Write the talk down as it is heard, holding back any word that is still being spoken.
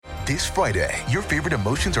This Friday, your favorite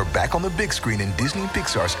emotions are back on the big screen in Disney and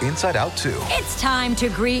Pixar's Inside Out 2. It's time to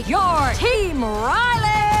greet your Team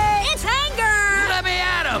Riley! It's anger! Let me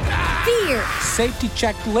at him! Fear! Safety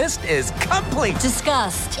checklist is complete!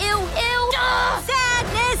 Disgust! Ew!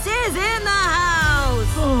 Sadness is in the house!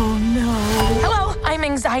 Oh no! Hello, I'm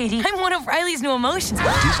anxiety. I'm one of Riley's new emotions.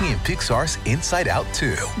 Disney and Pixar's Inside Out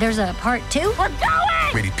 2. There's a part 2? We're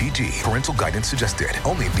going! Rated PG. Parental guidance suggested.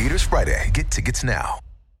 Only in theaters Friday. Get tickets now.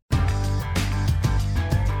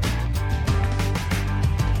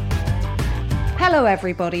 Hello,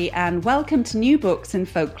 everybody, and welcome to New Books in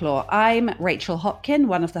Folklore. I'm Rachel Hopkin,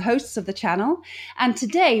 one of the hosts of the channel, and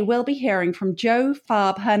today we'll be hearing from Jo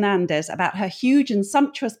Farb Hernandez about her huge and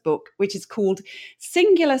sumptuous book, which is called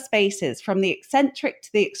Singular Spaces, From the Eccentric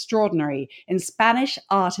to the Extraordinary in Spanish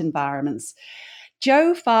Art Environments.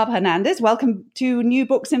 Jo Farb Hernandez, welcome to New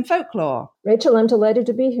Books in Folklore. Rachel, I'm delighted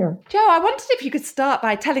to be here. Jo, I wondered if you could start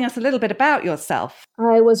by telling us a little bit about yourself.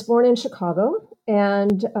 I was born in Chicago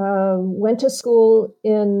and went to school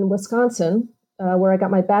in Wisconsin, where I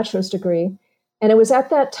got my bachelor's degree. And it was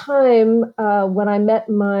at that time when I met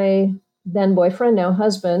my then boyfriend, now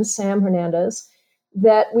husband, Sam Hernandez,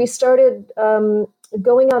 that we started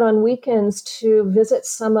going out on weekends to visit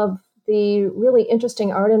some of the really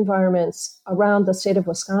interesting art environments around the state of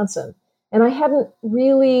Wisconsin. And I hadn't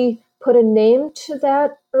really put a name to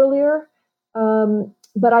that earlier,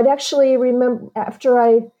 but I'd actually remember after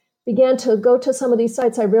I began to go to some of these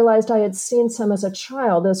sites, I realized I had seen some as a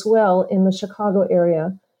child as well in the Chicago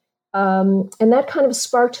area. And that kind of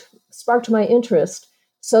sparked my interest,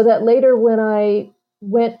 so that later when I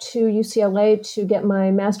went to UCLA to get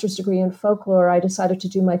my master's degree in folklore, I decided to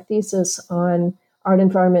do my thesis on art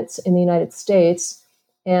environments in the United States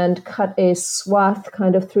and cut a swath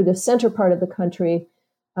kind of through the center part of the country,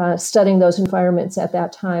 studying those environments at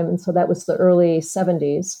that time. And so that was the early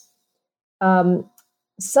 70s.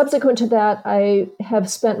 Subsequent to that, I have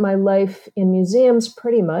spent my life in museums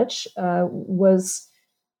pretty much, had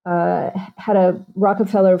a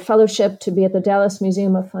Rockefeller Fellowship to be at the Dallas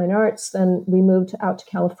Museum of Fine Arts. Then we moved out to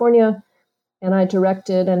California, and I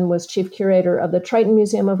directed and was chief curator of the Triton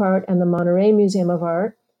Museum of Art and the Monterey Museum of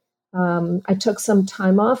Art. I took some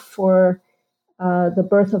time off for the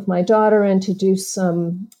birth of my daughter and to do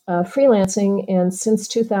some freelancing. And since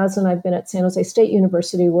 2000, I've been at San Jose State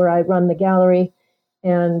University, where I run the gallery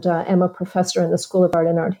and am a professor in the School of Art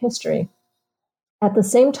and Art History. At the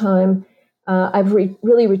same time, I've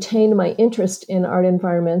really retained my interest in art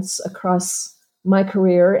environments across my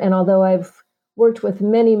career. And although I've worked with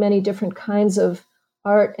many, many different kinds of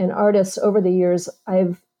art and artists over the years,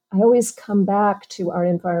 I always come back to art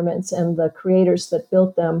environments and the creators that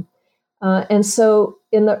built them. And so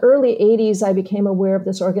in the early 80s, I became aware of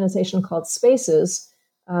this organization called Spaces,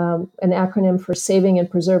 an acronym for Saving and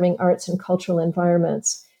Preserving Arts and Cultural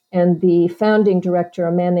Environments. And the founding director,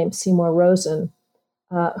 a man named Seymour Rosen,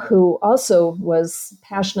 who also was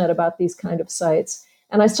passionate about these kind of sites.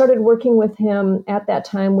 And I started working with him at that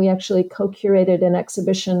time. We actually co-curated an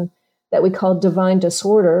exhibition that we called Divine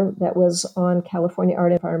Disorder that was on California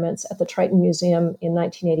art environments at the Triton Museum in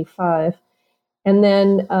 1985. And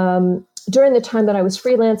then during the time that I was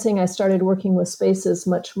freelancing, I started working with Spaces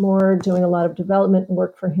much more, doing a lot of development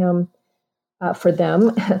work for him, for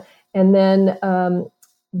them. And then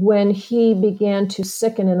when he began to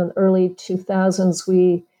sicken in the early 2000s,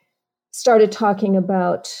 we started talking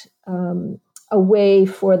about a way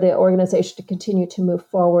for the organization to continue to move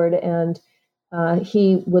forward. And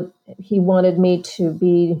he wanted me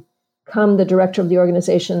to become the director of the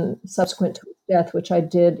organization subsequent to his death, which I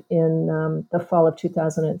did in the fall of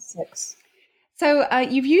 2006. So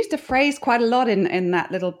you've used a phrase quite a lot in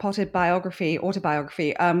that little potted autobiography,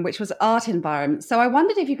 which was art environment. So I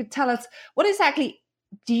wondered if you could tell us, what exactly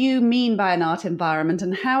do you mean by an art environment,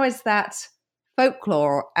 and how is that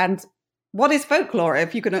folklore? And what is folklore?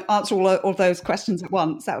 If you can answer all those questions at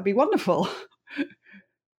once, that would be wonderful.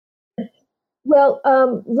 Well,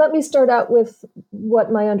 let me start out with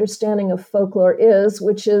what my understanding of folklore is,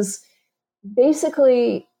 which is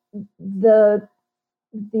basically the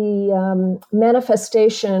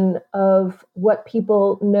manifestation of what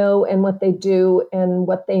people know and what they do and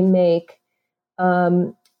what they make,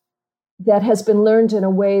 that has been learned in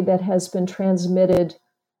a way that has been transmitted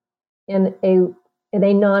in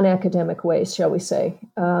a non-academic way, shall we say.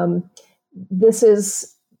 This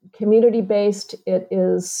is community-based. It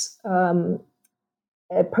is a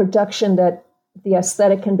production that the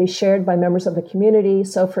aesthetic can be shared by members of the community.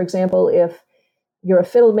 So, for example, if you're a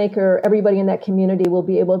fiddle maker, everybody in that community will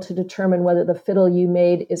be able to determine whether the fiddle you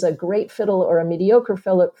made is a great fiddle or a mediocre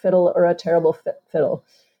fiddle or a terrible fiddle.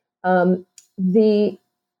 The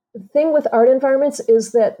thing with art environments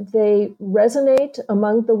is that they resonate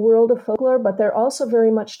among the world of folklore, but they're also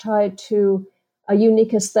very much tied to a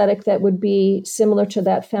unique aesthetic that would be similar to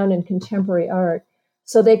that found in contemporary art.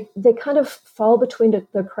 So they kind of fall between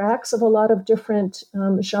the cracks of a lot of different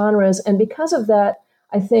genres. And because of that,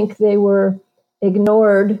 I think they were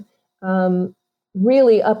ignored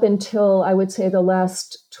really up until, I would say, the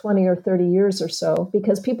last 20 or 30 years or so,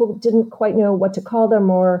 because people didn't quite know what to call them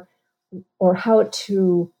or how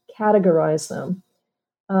to categorize them.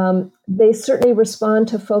 They certainly respond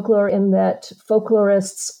to folklore in that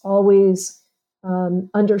folklorists always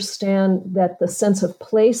understand that the sense of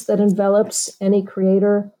place that envelops any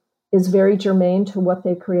creator is very germane to what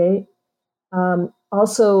they create.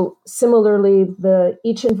 Also, similarly,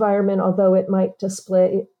 each environment, although it might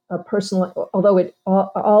display although it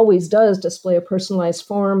always does display a personalized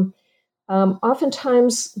form,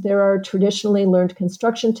 oftentimes there are traditionally learned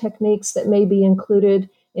construction techniques that may be included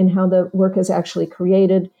in how the work is actually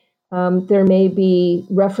created. There may be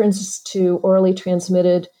reference to orally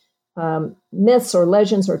transmitted myths or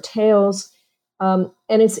legends or tales. And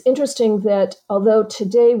it's interesting that although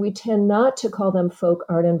today we tend not to call them folk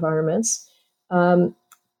art environments, in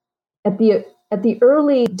the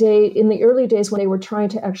early days when they were trying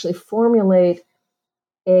to actually formulate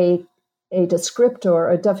a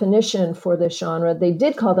descriptor, a definition for this genre, they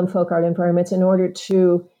did call them folk art environments in order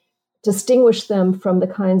to distinguish them from the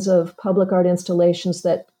kinds of public art installations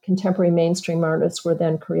that contemporary mainstream artists were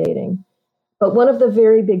then creating. But one of the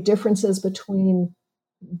very big differences between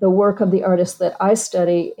the work of the artists that I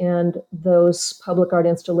study and those public art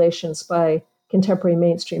installations by contemporary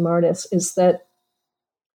mainstream artists is that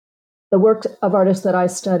the work of artists that I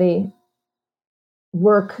study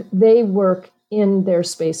work in their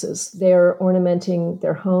spaces. They're ornamenting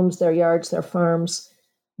their homes, their yards, their farms.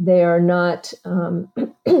 They are not,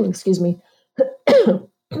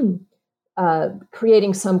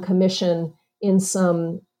 creating some commission in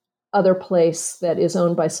some other place that is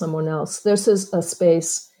owned by someone else. This is a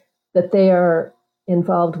space that they are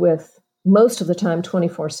involved with most of the time,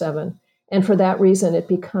 24/7. And for that reason, it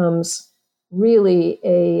becomes really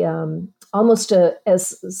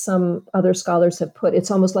as some other scholars have put,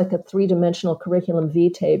 it's almost like a three-dimensional curriculum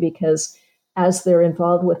vitae, because as they're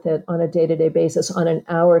involved with it on a day-to-day basis, on an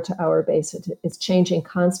hour-to-hour basis, it's changing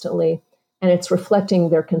constantly, and it's reflecting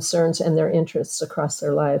their concerns and their interests across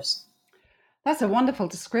their lives. That's a wonderful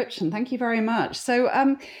description. Thank you very much. So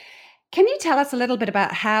can you tell us a little bit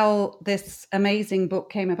about how this amazing book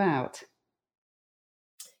came about?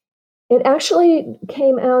 It actually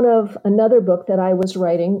came out of another book that I was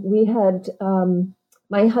writing. We had,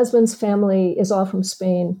 my husband's family is all from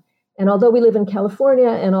Spain. And although we live in California,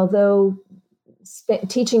 and although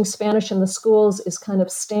teaching Spanish in the schools is kind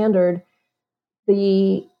of standard,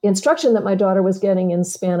 the instruction that my daughter was getting in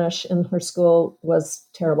Spanish in her school was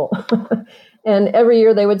terrible. And every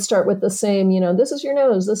year they would start with the same, this is your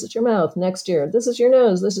nose, this is your mouth. Next year, this is your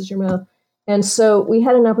nose, this is your mouth. And so we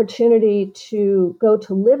had an opportunity to go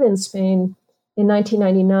to live in Spain in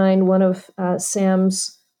 1999. One of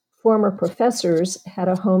Sam's former professors had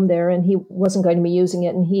a home there, and he wasn't going to be using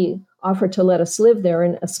it. And he offered to let us live there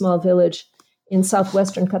in a small village in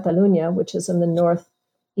southwestern Catalonia, which is in the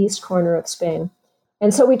northeast corner of Spain.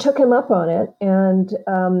 And so we took him up on it. And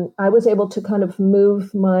I was able to kind of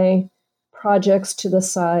move my projects to the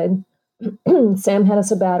side. Sam had a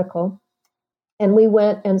sabbatical. And we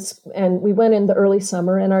went and we went in the early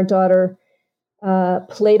summer, and our daughter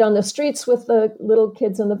played on the streets with the little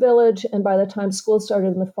kids in the village. And by the time school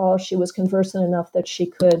started in the fall, she was conversant enough that she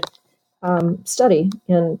could study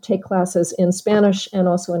and take classes in Spanish and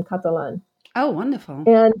also in Catalan. Oh, wonderful.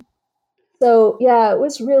 And so, yeah, it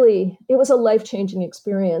was a life-changing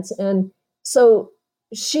experience. And so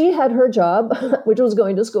she had her job, which was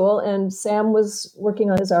going to school, and Sam was working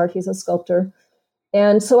on his art. He's a sculptor.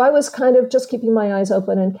 And so I was kind of just keeping my eyes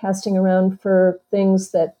open and casting around for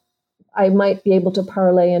things that I might be able to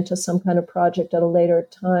parlay into some kind of project at a later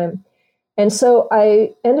time. And so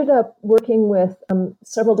I ended up working with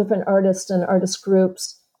several different artists and artist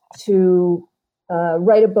groups to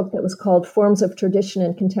write a book that was called Forms of Tradition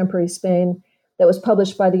in Contemporary Spain, that was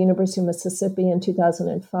published by the University of Mississippi in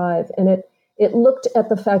 2005. And it looked at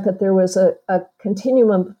the fact that there was a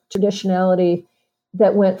continuum of traditionality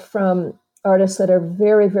that went from artists that are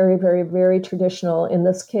very, very, very, very traditional. In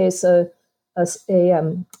this case, a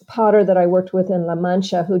potter that I worked with in La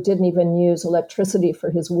Mancha who didn't even use electricity for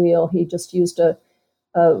his wheel. He just used a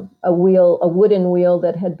wooden wheel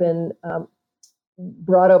that had been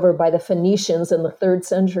brought over by the Phoenicians in the 3rd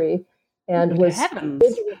century, and was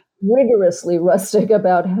rigorously rustic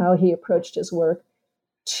about how he approached his work.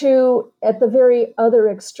 to, at the very other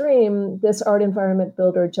extreme, this art environment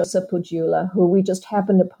builder, Josep Pujula, who we just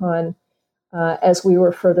happened upon as we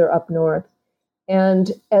were further up north.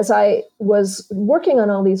 And as I was working on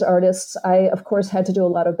all these artists, I, of course, had to do a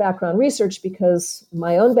lot of background research because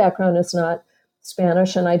my own background is not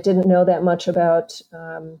Spanish, and I didn't know that much about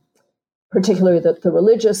particularly the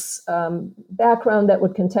religious background that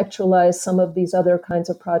would contextualize some of these other kinds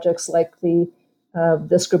of projects, like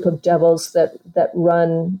this group of devils that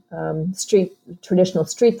run traditional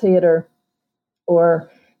street theater,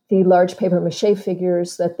 or the large paper mache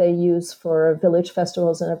figures that they use for village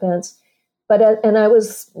festivals and events. And I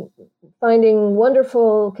was finding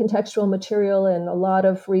wonderful contextual material and a lot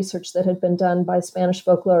of research that had been done by Spanish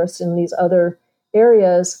folklorists in these other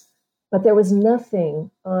areas, but there was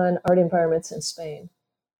nothing on art environments in Spain.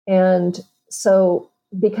 And so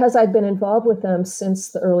because I'd been involved with them since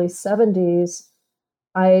the early 70s,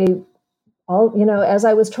 as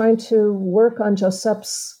I was trying to work on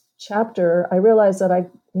Josep's chapter, I realized that I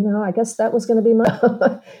guess that was going to be my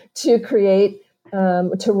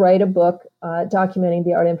to write a book documenting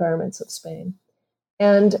the art environments of Spain.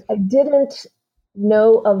 And I didn't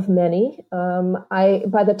know of many.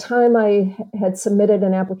 By the time I had submitted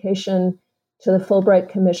an application to the Fulbright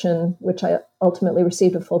Commission, which I ultimately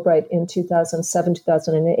received a Fulbright in 2007,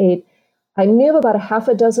 2008, I knew about a half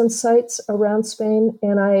a dozen sites around Spain,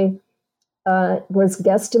 and I was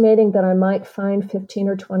guesstimating that I might find 15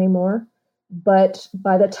 or 20 more. But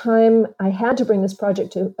by the time I had to bring this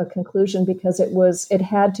project to a conclusion, because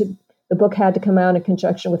the book had to come out in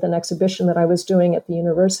conjunction with an exhibition that I was doing at the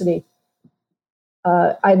university,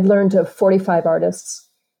 I'd learned of 45 artists.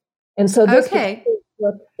 And so this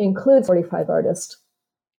book includes 45 artists,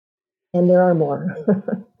 and there are more.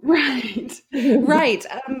 Right.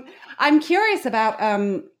 I'm curious about,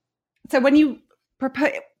 so when you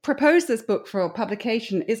proposed this book for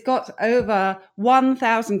publication, it's got over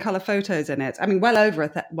 1,000 color photos in it. I mean, well over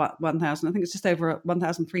 1,000. I think it's just over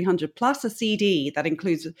 1,300, plus a CD that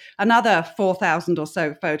includes another 4,000 or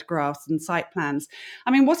so photographs and site plans.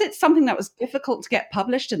 I mean, was it something that was difficult to get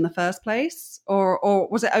published in the first place, or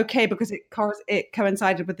was it okay because it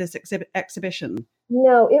coincided with this exhibition?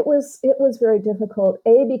 No, it was very difficult.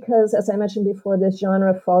 Because, as I mentioned before, this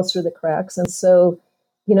genre falls through the cracks, and so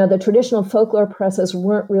the traditional folklore presses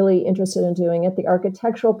weren't really interested in doing it. The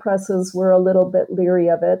architectural presses were a little bit leery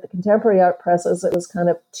of it. The contemporary art presses, it was kind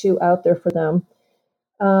of too out there for them.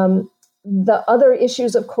 The other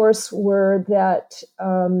issues, of course, were that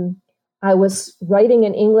I was writing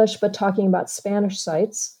in English but talking about Spanish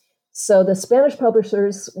sites. So the Spanish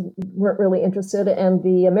publishers weren't really interested, and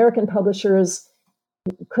the American publishers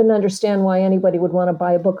couldn't understand why anybody would want to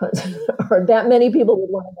buy a book on, or that many people would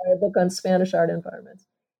want to buy a book on Spanish art environments.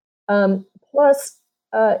 Plus,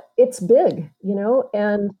 it's big,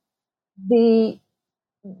 and the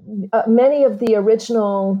many of the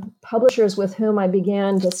original publishers with whom I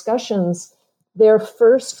began discussions, their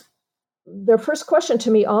first question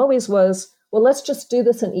to me always was, well, let's just do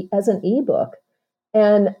this as an ebook.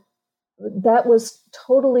 And that was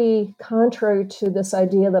totally contrary to this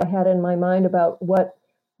idea that I had in my mind about what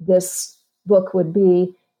this book would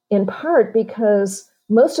be, in part because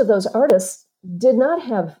most of those artists did not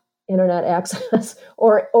have internet access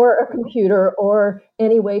or a computer or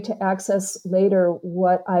any way to access later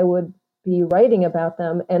what I would be writing about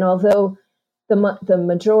them. And although the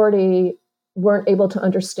majority weren't able to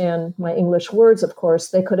understand my English words, of course,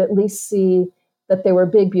 they could at least see that they were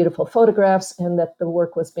big, beautiful photographs and that the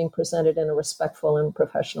work was being presented in a respectful and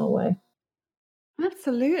professional way.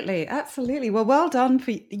 Absolutely. Well done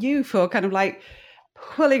for you for kind of like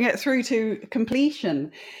pulling it through to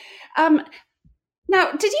completion. Now,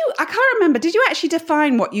 I can't remember, did you actually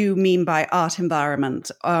define what you mean by art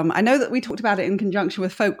environment? I know that we talked about it in conjunction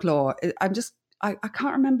with folklore. I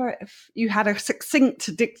can't remember if you had a succinct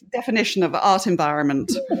definition of art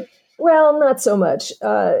environment. Well, not so much.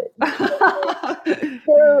 They're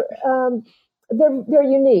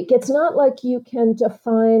unique. It's not like you can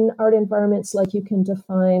define art environments like you can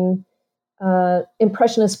define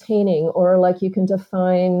impressionist painting, or like you can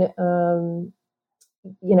define,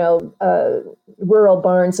 rural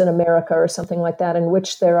barns in America or something like that, in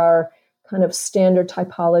which there are kind of standard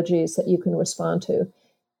typologies that you can respond to.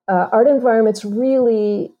 Art environments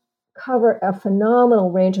really cover a phenomenal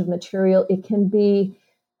range of material. It can be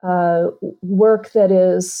work that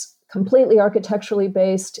is completely architecturally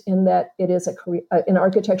based, in that it is an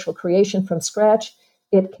architectural creation from scratch.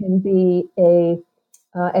 It can be an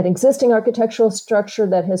existing architectural structure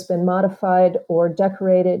that has been modified or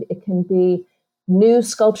decorated. It can be new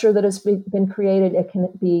sculpture that has been created. It can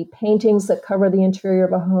be paintings that cover the interior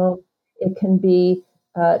of a home. It can be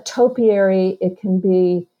topiary, it can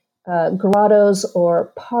be grottos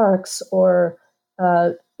or parks or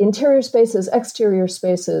interior spaces, exterior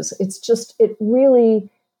spaces. It really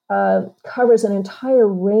covers an entire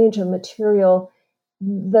range of material.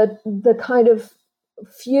 The kind of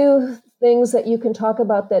few things that you can talk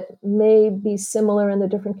about that may be similar in the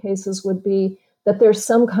different cases would be that there's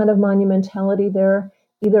some kind of monumentality there,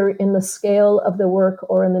 either in the scale of the work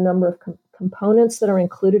or in the number of components that are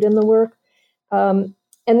included in the work.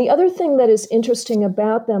 And the other thing that is interesting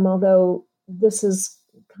about them, although this is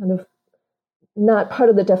kind of not part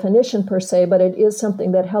of the definition per se, but it is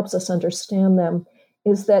something that helps us understand them,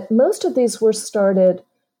 is that most of these were started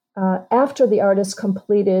after the artist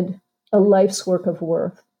completed a life's work of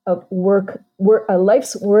work, a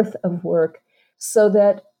life's worth of work, so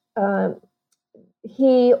that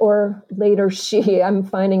he or later she, I'm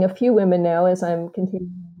finding a few women now as I'm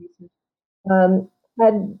continuing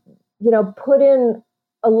had, put in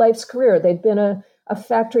a life's career. They'd been a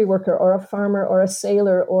factory worker or a farmer or a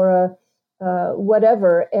sailor or a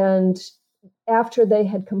whatever. And after they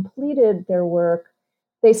had completed their work,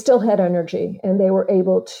 they still had energy and they were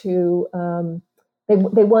able to, they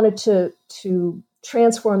wanted to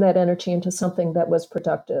transform that energy into something that was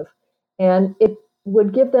productive. And it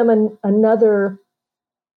would give them another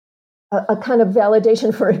kind of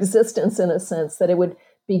validation for existence, in a sense, that it would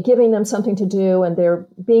be giving them something to do, and they're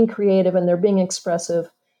being creative and they're being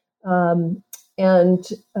expressive. And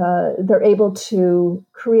they're able to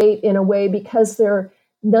create in a way, because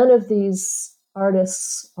none of these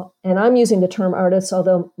artists, and I'm using the term artists,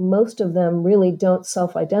 although most of them really don't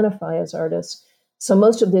self-identify as artists. So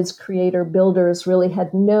most of these creator builders really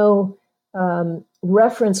had no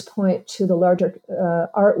reference point to the larger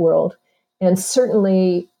art world. And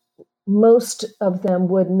certainly most of them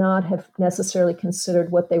would not have necessarily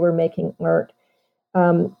considered what they were making art.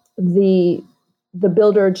 The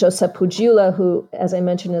builder, Josep Pujula, who, as I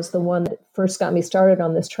mentioned, is the one that first got me started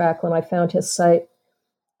on this track when I found his site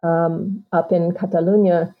up in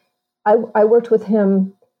Catalonia, I worked with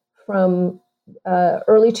him from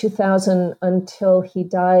early 2000 until he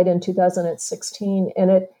died in 2016.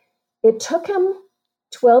 And it took him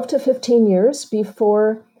 12 to 15 years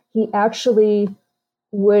before he actually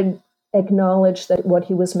would acknowledge that what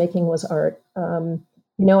he was making was art. I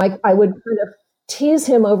would kind of tease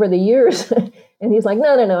him over the years and he's like,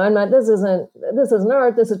 no, I'm not, this isn't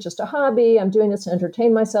art. This is just a hobby. I'm doing this to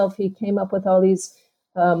entertain myself. He came up with all these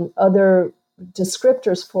other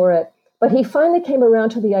descriptors for it. But he finally came around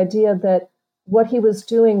to the idea that what he was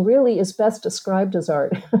doing really is best described as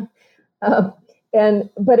art. But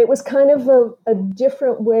it was kind of a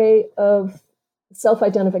different way of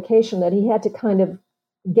self-identification that he had to kind of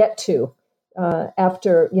get to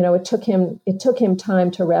after, it took him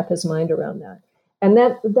time to wrap his mind around that. And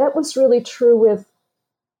that was really true with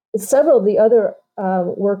several of the other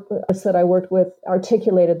workers that I worked with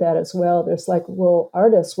articulated that as well. There's like, well,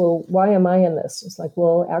 artists, well, why am I in this? It's like,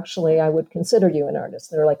 well, actually, I would consider you an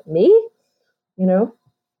artist. They're like, me?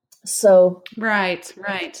 So right.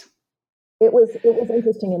 It was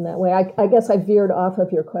interesting in that way. I guess I veered off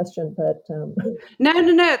of your question, but no.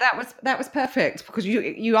 That was perfect, because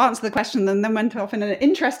you answered the question and then went off in an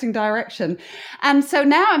interesting direction. And so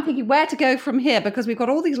now I'm thinking where to go from here, because we've got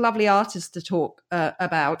all these lovely artists to talk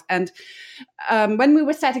about. And when we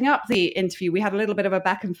were setting up the interview, we had a little bit of a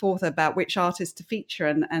back and forth about which artists to feature,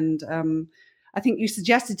 and I think you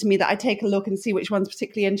suggested to me that I take a look and see which ones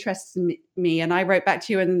particularly interested me. And I wrote back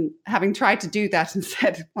to you, and having tried to do that, and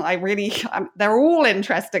said, well, they're all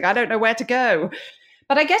interesting. I don't know where to go.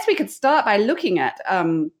 But I guess we could start by looking at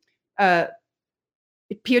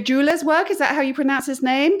Pujula's work. Is that how you pronounce his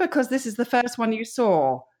name? Because this is the first one you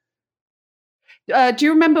saw. Do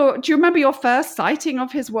you remember your first sighting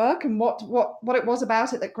of his work and what it was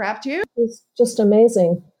about it that grabbed you? It's just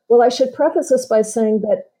amazing. Well, I should preface this by saying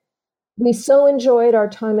that we so enjoyed our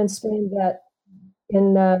time in Spain that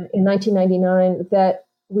in 1999 that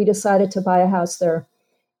we decided to buy a house there.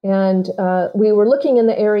 And we were looking in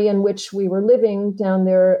the area in which we were living down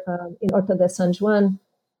there in Horta de Sant Joan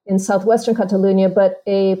in southwestern Catalonia. But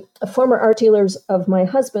a former art dealer of my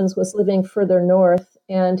husband's was living further north.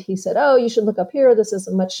 And he said, oh, you should look up here. This is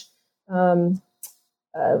a much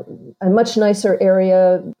nicer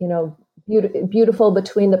area, beautiful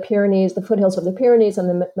between the Pyrenees, the foothills of the Pyrenees and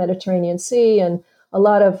the Mediterranean Sea, and a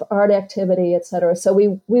lot of art activity, et cetera. So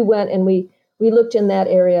we went and we looked in that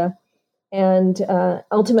area and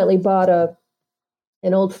ultimately bought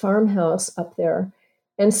an old farmhouse up there.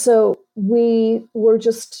 And so we were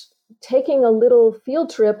just taking a little field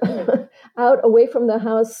trip out away from the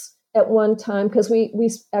house at one time, because we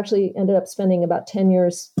actually ended up spending about 10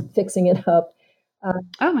 years fixing it up.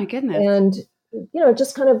 Oh my goodness. And,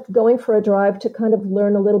 just kind of going for a drive to kind of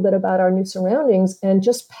learn a little bit about our new surroundings, and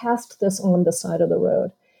just passed this on the side of the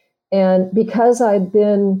road. And because I'd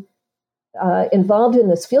been involved in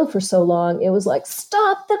this field for so long, it was like,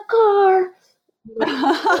 stop the car.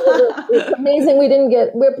 It's amazing we didn't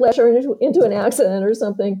get whiplash or into an accident or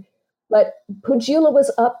something. But Pujula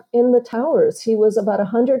was up in the towers. He was about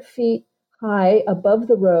 100 feet high above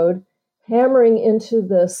the road, hammering into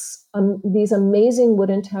these amazing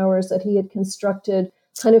wooden towers that he had constructed,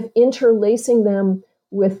 kind of interlacing them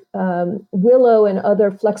with willow and other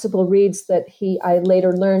flexible reeds that I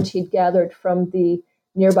later learned he'd gathered from the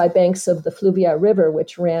nearby banks of the Fluvia River,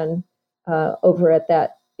 which ran over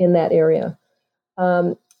in that area.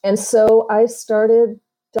 And so I started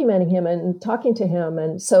documenting him and talking to him.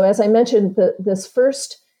 And so, as I mentioned, this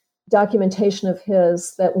first documentation of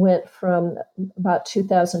his that went from about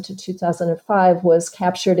 2000 to 2005 was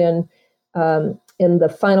captured in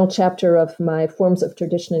the final chapter of my Forms of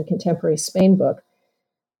Tradition in Contemporary Spain book.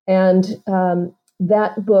 And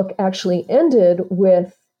that book actually ended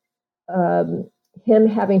with him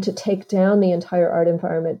having to take down the entire art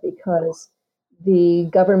environment because the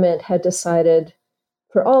government had decided,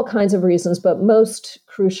 for all kinds of reasons, but most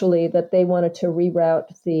crucially, that they wanted to reroute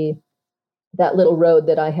that little road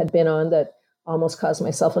that I had been on that almost caused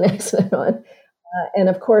myself an accident on. And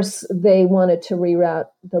of course, they wanted to reroute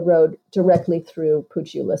the road directly through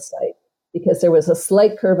Pujula's site because there was a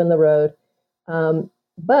slight curve in the road.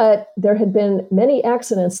 But there had been many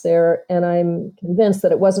accidents there, and I'm convinced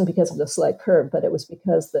that it wasn't because of the slight curve, but it was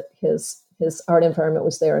because that his art environment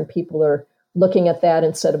was there and people are looking at that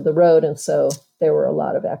instead of the road, and so there were a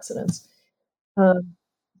lot of accidents.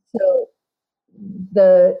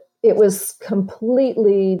 It was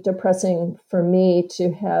completely depressing for me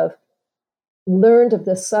to have learned of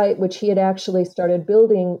this site, which he had actually started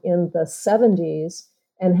building in the 70s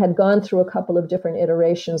and had gone through a couple of different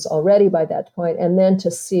iterations already by that point, and then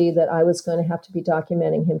to see that I was going to have to be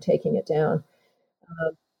documenting him taking it down.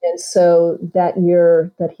 And so that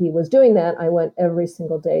year that he was doing that, I went every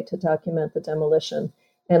single day to document the demolition.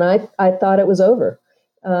 And I thought it was over.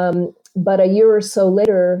 But a year or so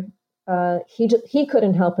later, he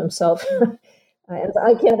couldn't help himself. And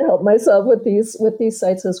I can't help myself with these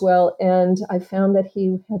sites as well. And I found that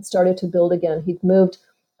he had started to build again. He'd moved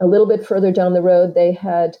a little bit further down the road. They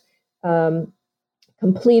had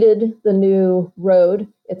completed the new road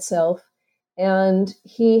itself. And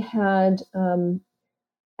he had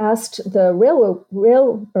asked the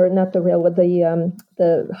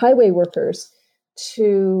the highway workers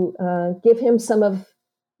to give him some of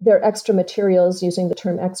their extra materials, using the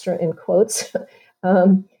term extra in quotes.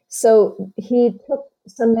 So he took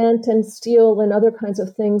cement and steel and other kinds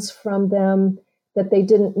of things from them that they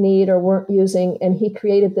didn't need or weren't using. And he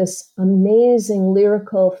created this amazing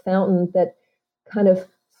lyrical fountain that kind of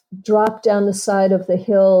dropped down the side of the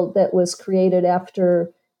hill that was created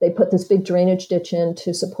after they put this big drainage ditch in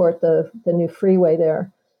to support the new freeway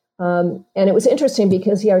there. And it was interesting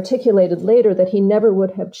because he articulated later that he never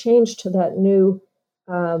would have changed to that new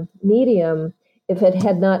medium if it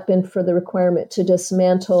had not been for the requirement to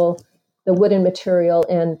dismantle the wooden material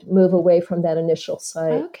and move away from that initial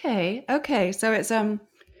site. Okay. So it's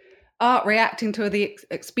art reacting to the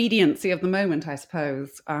expediency of the moment, I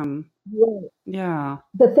suppose. Yeah.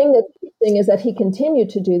 The thing that's interesting is that he continued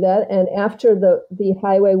to do that, and after the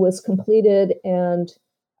highway was completed and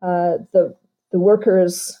the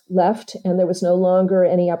workers left, and there was no longer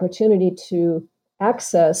any opportunity to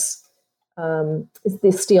access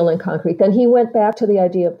the steel and concrete, then he went back to the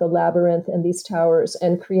idea of the labyrinth and these towers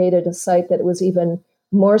and created a site that was even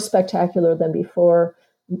more spectacular than before.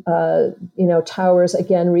 Towers,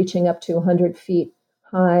 again, reaching up to 100 feet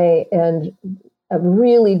high, and a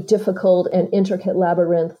really difficult and intricate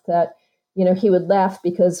labyrinth that, he would laugh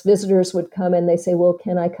because visitors would come and they say, well,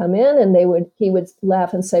 can I come in? And he would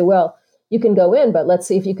laugh and say, well, you can go in, but let's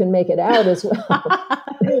see if you can make it out as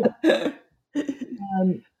well.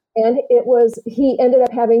 And he ended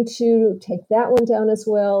up having to take that one down as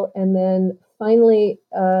well. And then finally,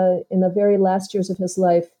 in the very last years of his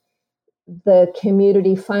life, the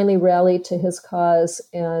community finally rallied to his cause,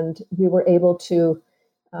 and we were able to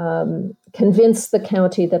convince the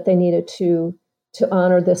county that they needed to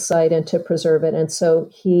honor this site and to preserve it. And so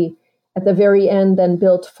he, at the very end, then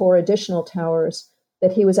built 4 additional towers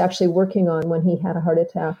that he was actually working on when he had a heart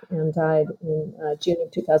attack and died in June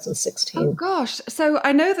of 2016. Oh, gosh. So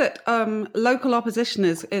I know that local opposition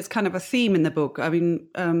is kind of a theme in the book. I mean,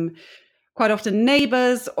 quite often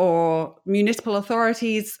neighbors or municipal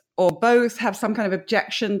authorities or both have some kind of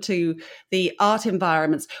objection to the art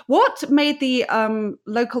environments. What made the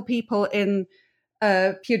local people in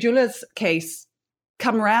Piagiula's case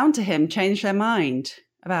come around to him, change their mind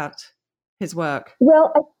about his work?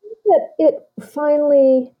 Well, I think that it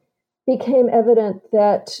finally became evident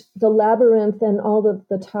that the labyrinth and all of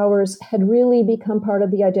the towers had really become part of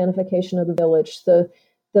the identification of the village. The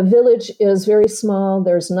village is very small.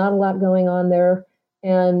 There's not a lot going on there.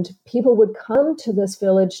 And people would come to this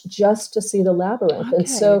village just to see the labyrinth. Okay. And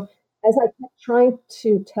so as I kept trying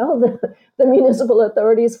to tell the municipal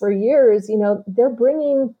authorities for years, they're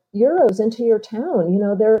bringing Euros into your town.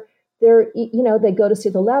 They go to see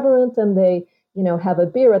the labyrinth and they, have a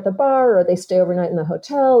beer at the bar, or they stay overnight in the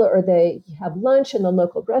hotel, or they have lunch in the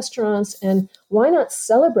local restaurants. And why not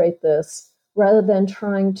celebrate this rather than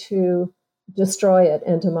trying to destroy it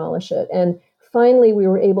and demolish it? And finally, we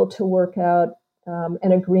were able to work out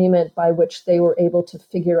an agreement by which they were able to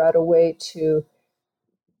figure out a way to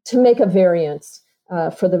make a variance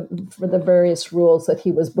for the various rules that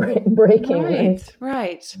he was breaking.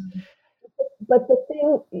 Right. But the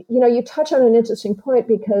thing, you touch on an interesting point,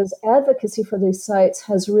 because advocacy for these sites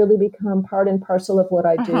has really become part and parcel of what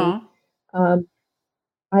I do.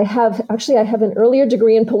 I have an earlier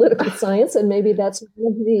degree in political science, and maybe that's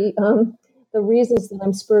one of the reasons that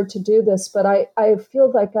I'm spurred to do this. But I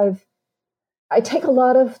feel like I take a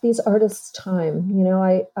lot of these artists' time.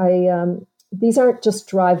 These aren't just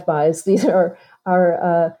drive-bys. These are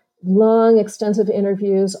long, extensive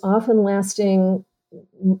interviews, often lasting,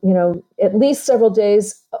 at least several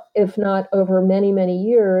days, if not over many, many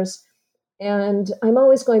years. And I'm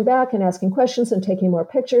always going back and asking questions and taking more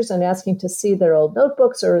pictures and asking to see their old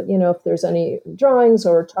notebooks, or, if there's any drawings,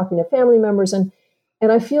 or talking to family members. And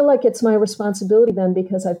I feel like it's my responsibility then,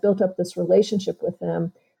 because I've built up this relationship with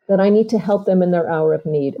them, that I need to help them in their hour of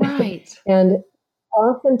need. Right. And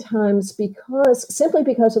oftentimes, simply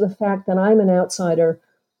because of the fact that I'm an outsider,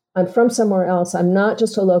 I'm from somewhere else, I'm not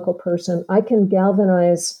just a local person, I can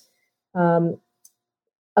galvanize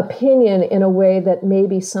opinion in a way that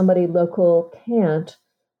maybe somebody local can't.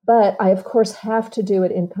 But I, of course, have to do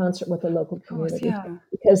it in concert with the local community,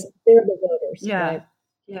 because they're the voters. Yeah. Right?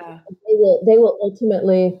 Yeah. They will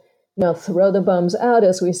ultimately, throw the bums out,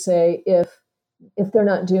 as we say, if they're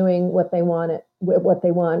not doing what they want.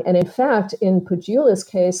 And in fact, in Piagiula's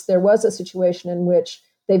case, there was a situation in which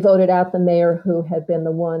they voted out the mayor who had been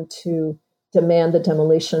the one to demand the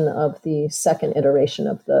demolition of the second iteration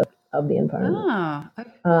of the environment.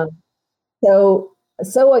 Okay. So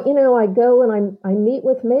I go and I meet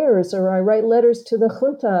with mayors, or I write letters to the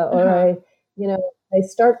junta, or I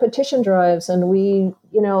start petition drives, and we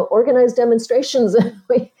organize demonstrations, and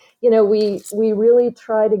we really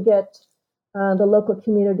try to get the local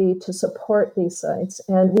community to support these sites.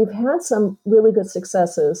 And we've had some really good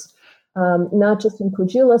successes, not just in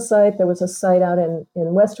Piagiula's site. There was a site out in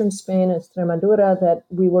Western Spain, Extremadura, that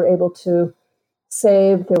we were able to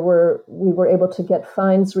save. We were able to get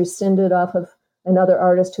fines rescinded off of another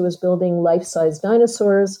artist who was building life-size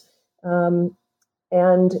dinosaurs. And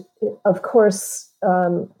of course,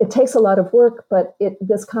 it takes a lot of work, but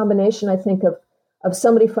this combination, I think, of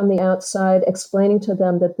somebody from the outside explaining to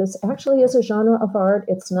them that this actually is a genre of art.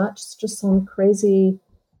 It's not just some crazy,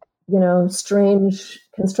 strange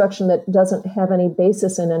construction that doesn't have any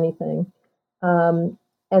basis in anything. And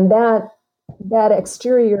that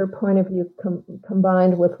exterior point of view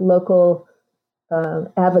combined with local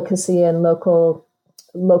advocacy and local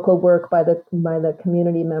work by the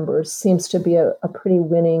community members seems to be a pretty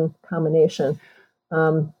winning combination.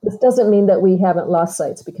 This doesn't mean that we haven't lost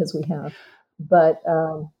sites, because we have, but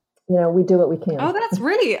we do what we can. Oh, that's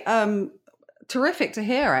really terrific to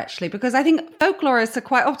hear, actually, because I think folklorists are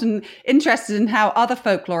quite often interested in how other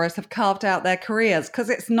folklorists have carved out their careers, because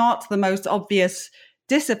it's not the most obvious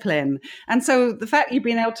discipline. And so the fact you've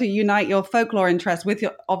been able to unite your folklore interest with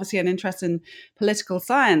obviously an interest in political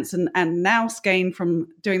science, and now gain from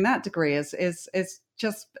doing that degree is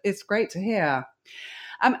great to hear.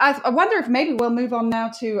 I wonder if maybe we'll move on now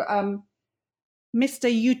to Mr.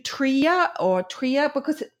 Utria,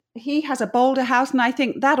 because he has a boulder house, and I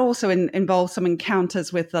think that also involves some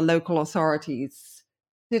encounters with the local authorities,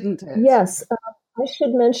 didn't it? Yes. I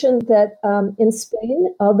should mention that in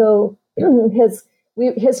Spain, although his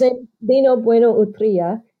name is Lino Bueno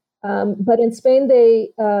Utria, but in Spain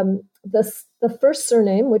the first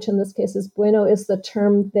surname, which in this case is Bueno, is the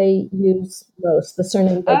term they use most, the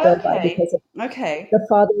surname they go by, because of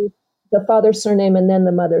the father's surname and then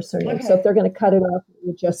the mother's surname. Okay. So if they're going to cut it off, it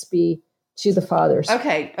would just be to the father's.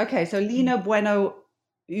 Okay. So Lino Bueno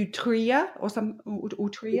Utria or some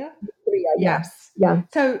Utria? Utria, yes. Yeah.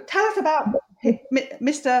 So tell us about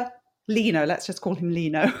Mr. Lino. Let's just call him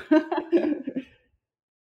Lino.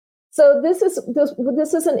 So this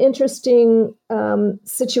is an interesting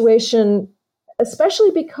situation,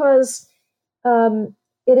 especially because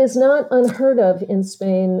it is not unheard of in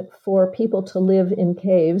Spain for people to live in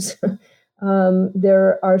caves.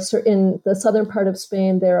 There are in the southern part of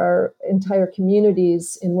Spain, there are entire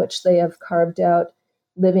communities in which they have carved out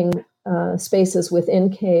living spaces within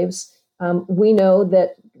caves. We know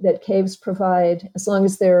that caves provide, as long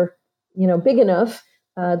as they're big enough,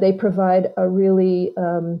 they provide a really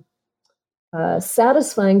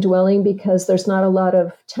satisfying dwelling because there's not a lot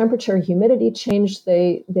of temperature, humidity change.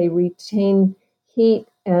 They retain heat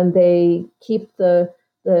and they keep the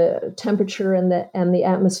temperature and the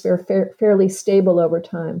atmosphere fairly stable over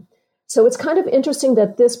time. So it's kind of interesting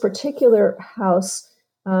that this particular house,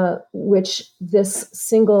 which this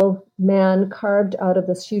single man carved out of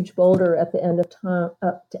this huge boulder at the end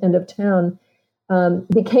of town,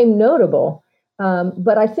 became notable.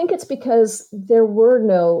 But I think it's because there were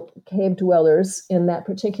no cave dwellers in that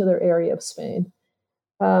particular area of Spain.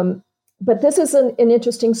 But this is an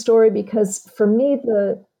interesting story because for me,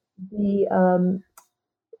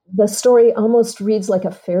 the story almost reads like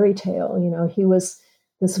a fairy tale. He was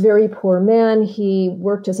this very poor man. He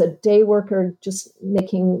worked as a day worker, just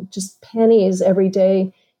making just pennies every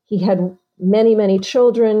day. He had many, many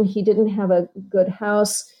children. He didn't have a good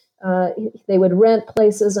house. They would rent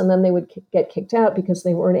places and then they would get kicked out because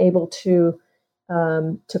they weren't able to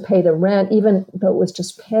pay the rent, even though it was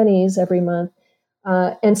just pennies every month.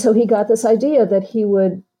 And so he got this idea that he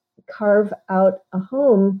would carve out a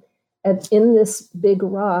home in this big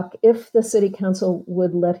rock if the city council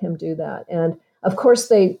would let him do that. And of course,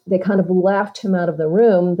 they kind of laughed him out of the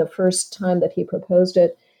room the first time that he proposed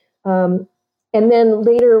it. And then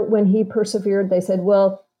later, when he persevered, they said,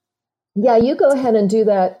 well, yeah, you go ahead and do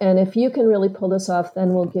that. And if you can really pull this off,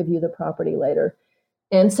 then we'll give you the property later.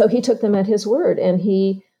 And so he took them at his word and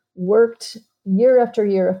he worked year after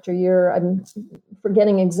year after year. I'm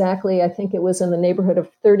forgetting exactly. I think it was in the neighborhood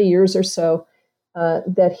of 30 years or so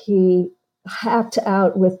that he hacked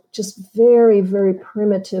out with just very, very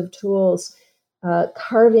primitive tools,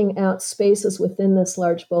 carving out spaces within this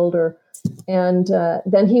large boulder. And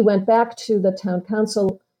then he went back to the town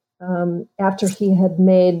council after he had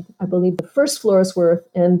made, I believe, the first floor's worth,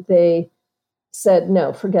 and they said,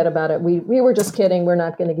 no, forget about it. We were just kidding. We're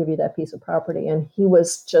not going to give you that piece of property. And he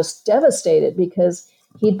was just devastated because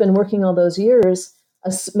he'd been working all those years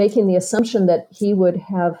making the assumption that he would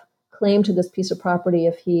have claim to this piece of property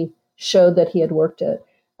if he showed that he had worked it.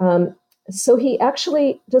 So he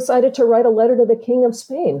actually decided to write a letter to the King of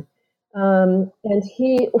Spain. And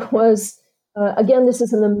he was, again, this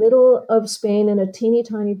is in the middle of Spain in a teeny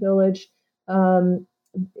tiny village.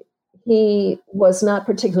 He was not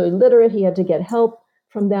particularly literate. He had to get help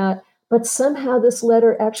from that. But somehow this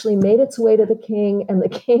letter actually made its way to the king, and the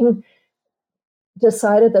king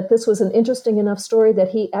decided that this was an interesting enough story that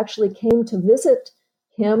he actually came to visit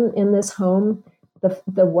him in this home.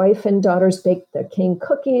 The wife and daughters baked the king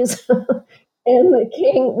cookies, and the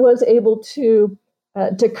king was able to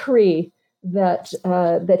decree that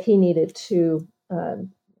he needed to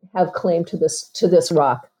have claim to this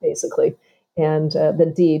rock, basically, and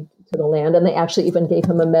the deed to the land. And they actually even gave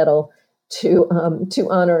him a medal to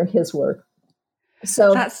honor his work.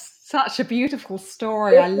 So that's such a beautiful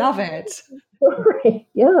story. I love it.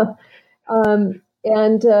 Yeah.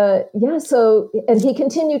 And he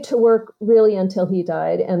continued to work really until he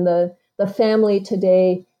died. And the family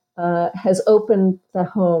today has opened the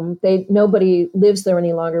home. Nobody lives there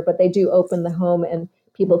any longer, but they do open the home, and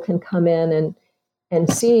people can come in and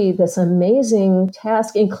see this amazing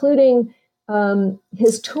task, including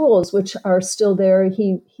his tools, which are still there.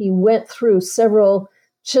 He went through several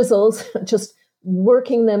chisels, just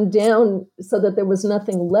working them down so that there was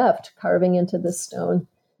nothing left carving into this stone.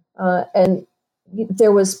 And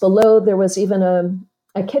there was even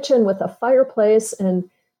a kitchen with a fireplace, and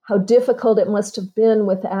how difficult it must have been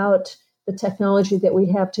without the technology that we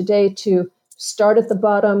have today to start at the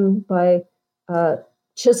bottom by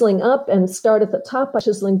chiseling up and start at the top by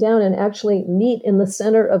chiseling down and actually meet in the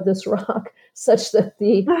center of this rock such that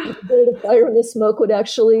the fire and the smoke would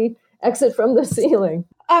actually exit from the ceiling.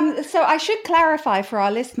 So I should clarify for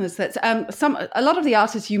our listeners that a lot of the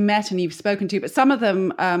artists you met and you've spoken to, but some of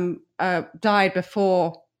them died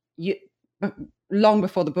long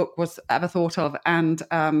before the book was ever thought of, and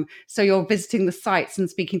so you're visiting the sites and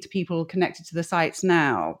speaking to people connected to the sites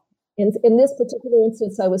now. In this particular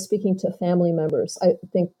instance, I was speaking to family members. I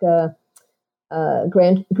think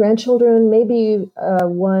grandchildren, maybe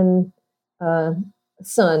one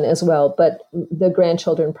son as well, but the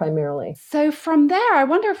grandchildren primarily. So from there, I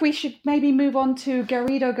wonder if we should maybe move on to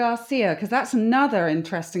Garrido Garcia, because that's another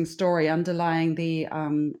interesting story underlying the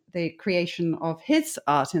creation of his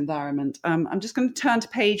art environment. I'm just going to turn to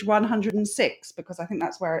page 106 because I think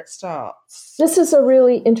that's where it starts. This is a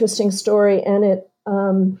really interesting story, and it,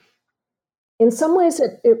 in some ways,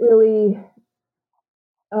 it really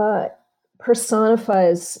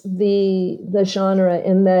personifies the genre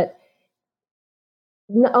in that.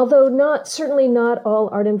 Although certainly not all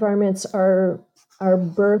art environments are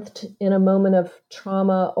birthed in a moment of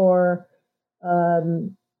trauma or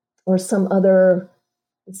some other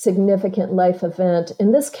significant life event.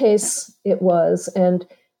 In this case, it was. And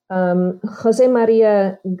Jose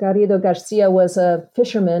Maria Garrido Garcia was a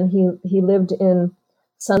fisherman. He lived in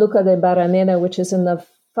Sanlúcar de Barrameda, which is in the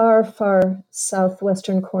far, far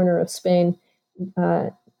southwestern corner of Spain,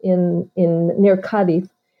 in near Cádiz,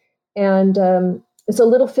 and it's a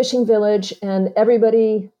little fishing village, and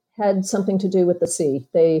everybody had something to do with the sea.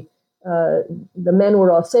 The men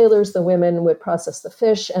were all sailors, the women would process the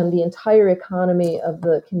fish, and the entire economy of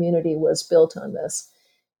the community was built on this.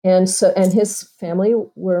 And his family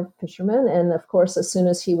were fishermen, and of course, as soon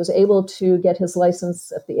as he was able to get his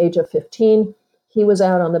license at the age of 15, he was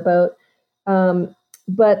out on the boat.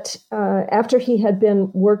 But after he had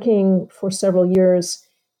been working for several years,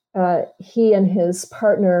 he and his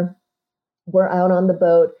partner were out on the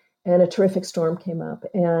boat, and a terrific storm came up,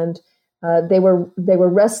 and they were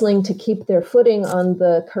wrestling to keep their footing on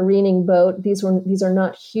the careening boat. These are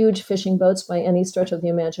not huge fishing boats by any stretch of the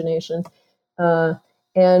imagination,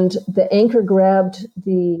 and the anchor grabbed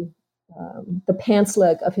the pants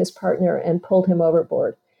leg of his partner and pulled him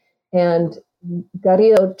overboard. And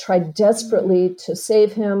Garrido tried desperately to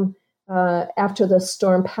save him. After the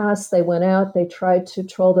storm passed, they went out. They tried to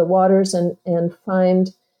troll the waters and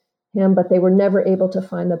find him, but they were never able to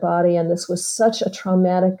find the body. And this was such a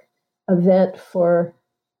traumatic event for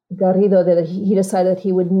Garrido that he decided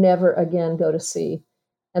he would never again go to sea.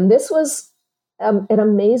 And this was an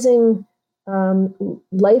amazing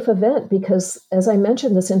life event because, as I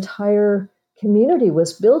mentioned, this entire community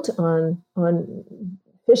was built on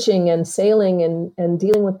fishing and sailing and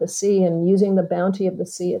dealing with the sea and using the bounty of the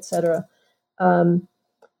sea, etc.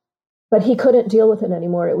 But he couldn't deal with it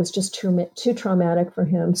anymore. It was just too traumatic for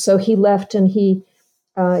him. So he left, and he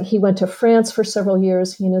went to France for several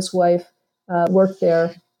years. He and his wife worked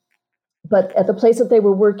there. But at the place that they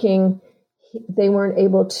were working, they weren't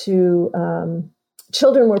able to,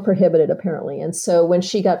 children were prohibited, apparently. And so when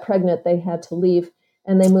she got pregnant, they had to leave,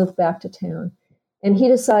 and they moved back to town. And he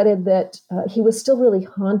decided that he was still really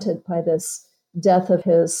haunted by this death of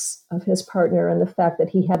his partner and the fact that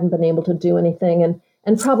he hadn't been able to do anything, and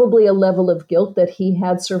probably a level of guilt that he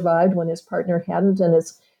had survived when his partner hadn't, and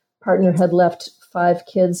his partner had left 5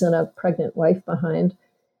 kids and a pregnant wife behind.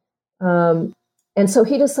 And so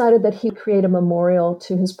he decided that he'd create a memorial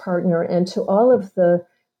to his partner and to all of the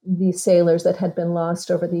sailors that had been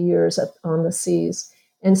lost over the years on the seas.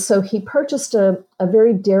 And so he purchased a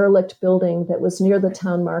very derelict building that was near the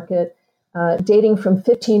town market, dating from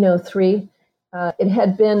 1503. It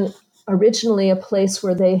had been originally a place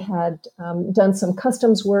where they had done some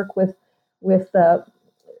customs work with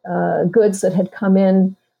goods that had come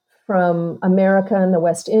in from America and the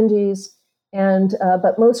West Indies. And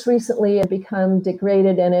but most recently, it had become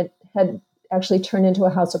degraded, and it had actually turned into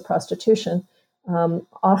a house of prostitution,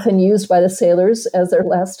 often used by the sailors as their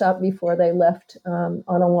last stop before they left on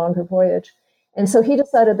a longer voyage. And so he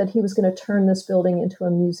decided that he was going to turn this building into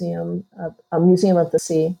a museum of the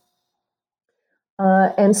sea.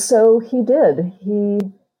 And so he did. He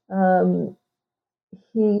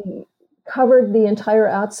covered the entire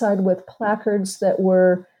outside with placards that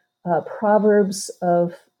were proverbs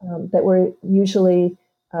that were usually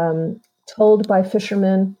told by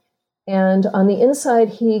fishermen. And on the inside,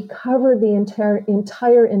 he covered the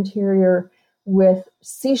entire interior with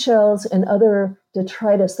seashells and other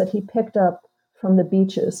detritus that he picked up from the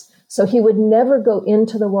beaches. So he would never go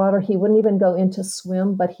into the water. He wouldn't even go in to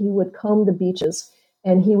swim, but he would comb the beaches,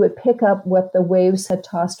 and he would pick up what the waves had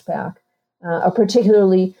tossed back. A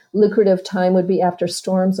particularly lucrative time would be after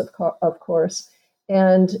storms, of course.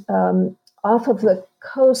 And off of the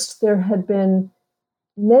coast, there had been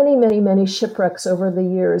many, many, many shipwrecks over the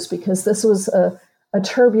years because this was a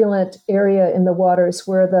turbulent area in the waters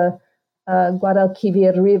where the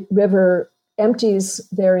Guadalquivir River empties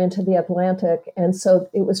there into the Atlantic. And so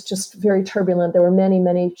it was just very turbulent. There were many,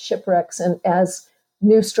 many shipwrecks. And as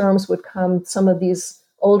new storms would come, some of these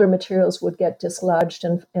older materials would get dislodged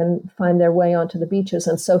and find their way onto the beaches.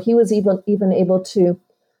 And so he was even able to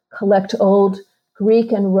collect old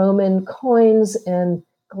Greek and Roman coins and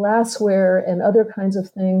glassware and other kinds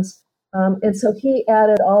of things. And so he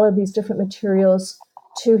added all of these different materials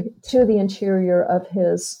to the interior of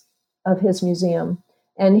his museum.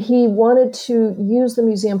 And he wanted to use the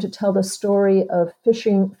museum to tell the story of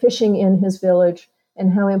fishing in his village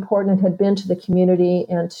and how important it had been to the community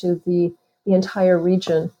and to the entire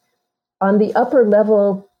region. On the upper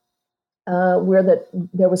level, where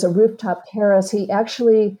there was a rooftop terrace, he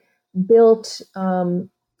actually built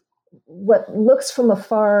what looks from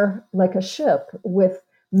afar like a ship with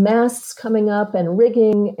masts coming up and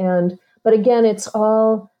rigging, but again, it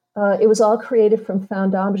was all created from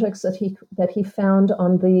found objects that he found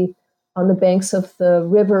on the banks of the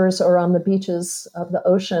rivers or on the beaches of the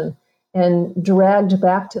ocean, and dragged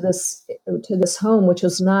back to this home, which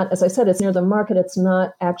is not, as I said, it's near the market. It's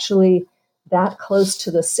not actually that close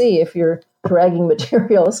to the sea if you're dragging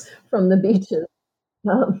materials from the beaches.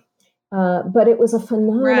 But it was a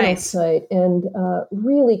phenomenal site and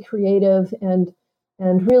really creative and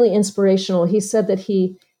really inspirational. He said that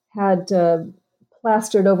he had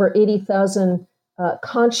plastered over 80,000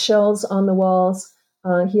 conch shells on the walls.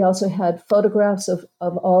 He also had photographs of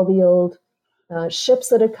all the old ships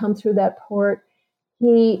that had come through that port.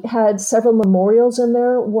 He had several memorials in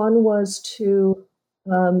there. One was to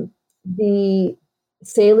the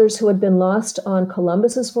sailors who had been lost on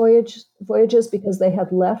Columbus's voyages because they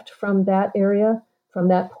had left from that area, from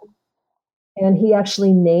that port. And he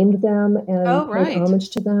actually named them and paid homage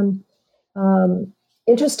to them.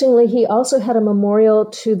 Interestingly, he also had a memorial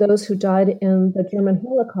to those who died in the German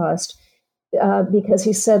Holocaust, because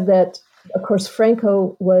he said that, of course,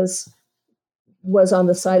 Franco was on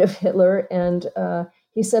the side of Hitler, and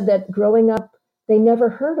he said that growing up, they never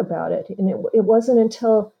heard about it. And it wasn't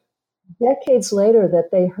until decades later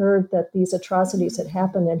that they heard that these atrocities had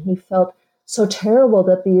happened, and he felt so terrible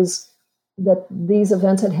that these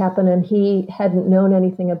events had happened, and he hadn't known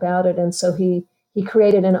anything about it. And so he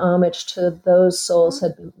created an homage to those souls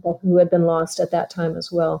who had been lost at that time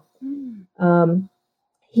as well.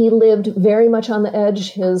 He lived very much on the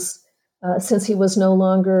edge. Since he was no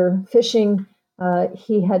longer fishing,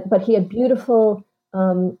 he had beautiful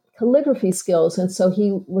calligraphy skills, and so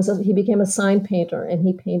he became a sign painter, and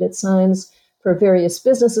he painted signs for various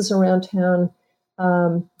businesses around town.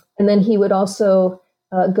 And then he would also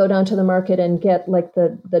go down to the market and get like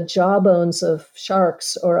the jawbones of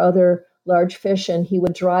sharks or other large fish, and he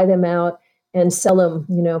would dry them out and sell them,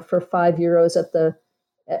 for €5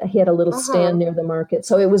 he had a little stand near the market.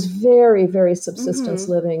 So it was very, very subsistence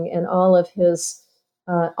living, and all of his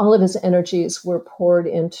energies were poured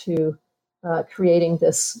into creating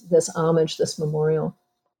this homage, this memorial.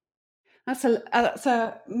 That's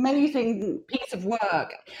a amazing piece of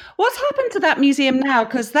work. What's happened to that museum now?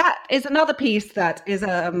 Because that is another piece that is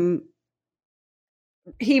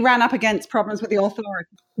he ran up against problems with the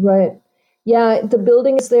authorities. Right. Yeah, the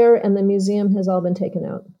building is there, and the museum has all been taken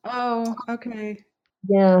out. Oh, okay.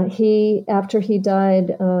 Yeah, after he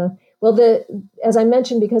died. As I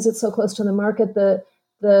mentioned, because it's so close to the market,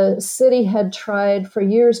 the city had tried for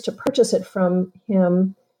years to purchase it from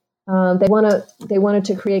him. They wanted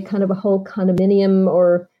to create kind of a whole condominium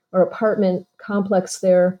or apartment complex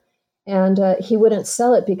there, and he wouldn't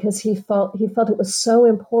sell it because he felt it was so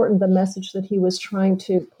important, the message that he was trying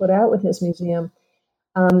to put out with his museum.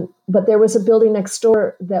 But there was a building next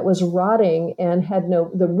door that was rotting and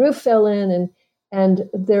the roof fell in, and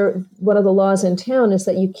one of the laws in town is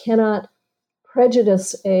that you cannot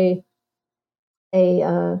prejudice a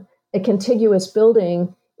contiguous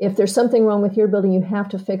building. If there's something wrong with your building, you have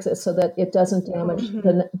to fix it so that it doesn't damage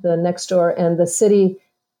the next door. And the city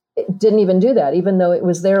didn't even do that, even though it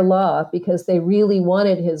was their law, because they really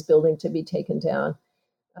wanted his building to be taken down.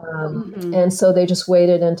 And so they just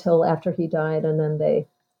waited until after he died, and then they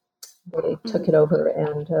took it over,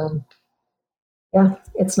 and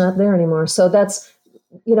it's not there anymore. So that's,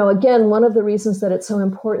 again, one of the reasons that it's so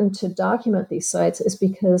important to document these sites is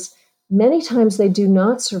because many times they do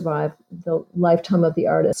not survive the lifetime of the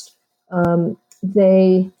artist.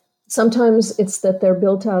 Sometimes it's that they're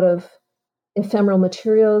built out of ephemeral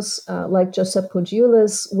materials, like Josep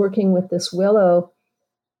Pujolas working with this willow.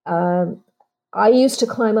 I used to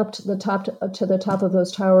climb up to the top of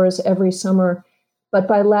those towers every summer, but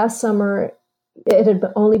by last summer, it had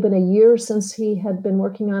only been a year since he had been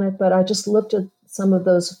working on it. But I just looked at some of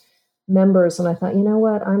those members, and I thought, you know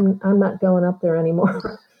what, I'm not going up there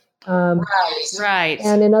anymore. Right.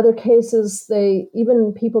 And in other cases,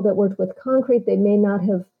 even people that worked with concrete, they may not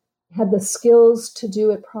have had the skills to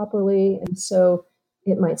do it properly, and so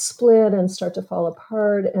it might split and start to fall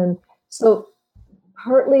apart. And so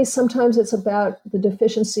partly, sometimes it's about the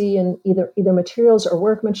deficiency in either materials or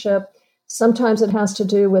workmanship. Sometimes it has to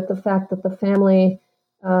do with the fact that the family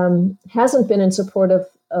hasn't been in support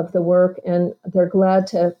of the work, and they're glad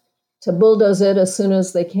to bulldoze it as soon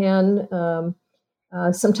as they can.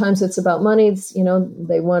 Sometimes it's about money.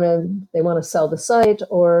 They want to sell the site,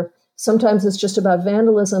 or sometimes it's just about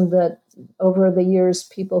vandalism that over the years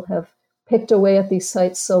people have picked away at these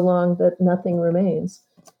sites so long that nothing remains.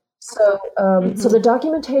 So, so the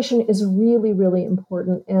documentation is really, really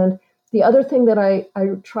important. And the other thing that I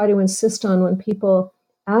try to insist on when people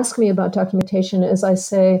ask me about documentation is I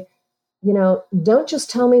say, don't just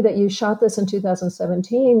tell me that you shot this in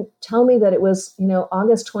 2017. Tell me that it was,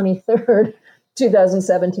 August 23rd,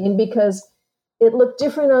 2017, because it looked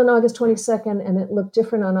different on August 22nd and it looked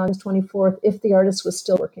different on August 24th if the artist was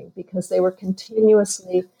still working, because they were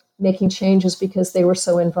continuously making changes because they were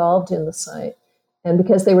so involved in the site and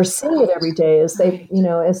because they were seeing it every day as they,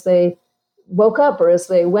 as they woke up or as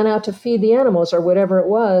they went out to feed the animals or whatever it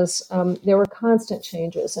was. There were constant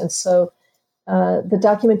changes. And so the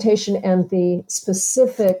documentation and the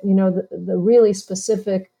specific, the really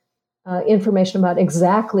specific information about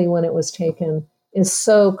exactly when it was taken is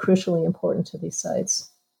so crucially important to these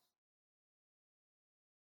sites.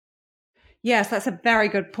 Yes, that's a very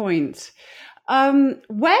good point. I'm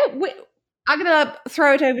going to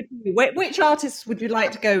throw it over to you. Which artists would you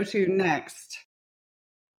like to go to next?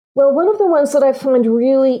 Well, one of the ones that I find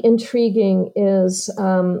really intriguing is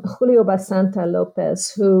Julio Basanta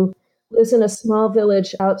Lopez, who lives in a small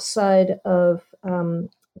village outside of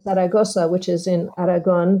Zaragoza, which is in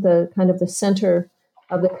Aragon, the kind of the center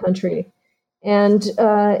of the country. And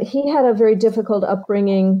he had a very difficult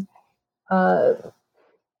upbringing.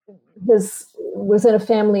 Was in a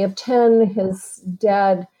family of 10. His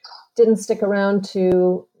dad didn't stick around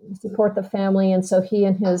to support the family, and so he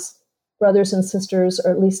and his brothers and sisters,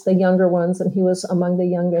 or at least the younger ones, and he was among the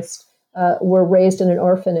youngest, were raised in an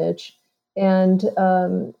orphanage. And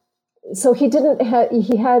so he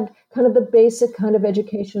had kind of the basic kind of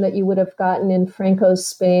education that you would have gotten in Franco's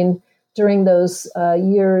Spain during those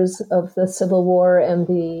years of the Civil War and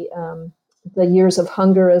the years of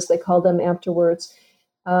hunger, as they called them afterwards.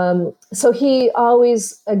 So he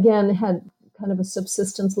always, again, had kind of a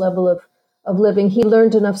subsistence level of living. He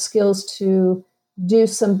learned enough skills to do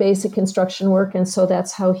some basic construction work, and so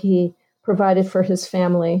that's how he provided for his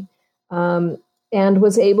family, and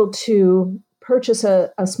was able to purchase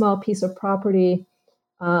a small piece of property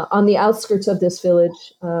on the outskirts of this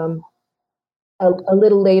village a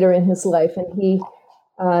little later in his life. And he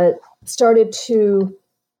started to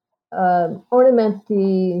ornament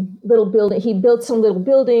the little building. He built some little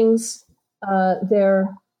buildings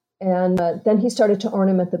there, and then he started to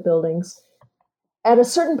ornament the buildings. At a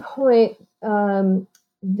certain point,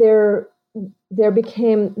 there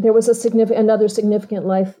was another significant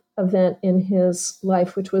life event in his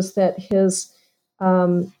life, which was that his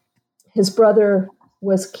brother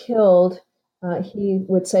was killed. He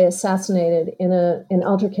would say assassinated in an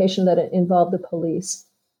altercation that involved the police,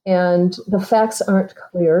 and the facts aren't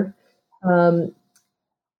clear. In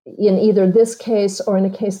either this case or in a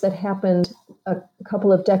case that happened a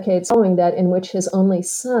couple of decades following that, in which his only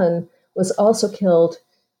son was also killed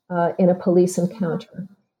in a police encounter.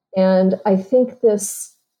 And I think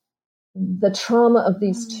the trauma of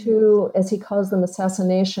these two, as he calls them,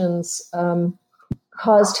 assassinations,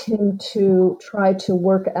 caused him to try to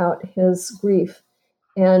work out his grief.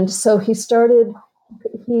 And so he started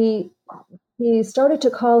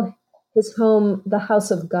to call his home the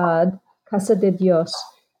House of God, Casa de Dios.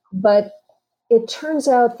 But it turns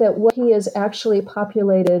out that what he has actually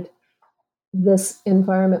populated this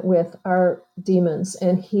environment with are demons.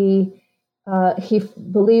 And he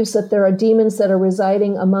believes that there are demons that are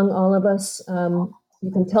residing among all of us.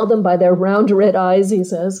 You can tell them by their round red eyes, he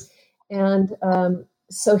says. And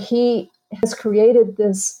so he has created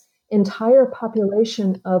this entire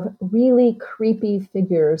population of really creepy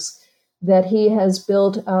figures that he has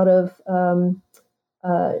built out of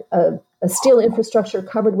a steel infrastructure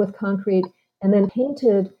covered with concrete and then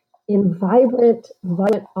painted in vibrant,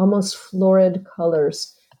 almost florid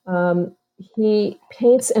colors. He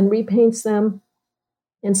paints and repaints them.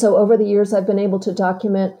 And so over the years, I've been able to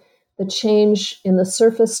document the change in the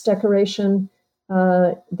surface decoration.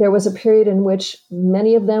 There was a period in which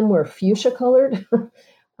many of them were fuchsia colored,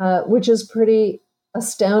 which is pretty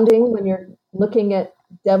astounding when you're looking at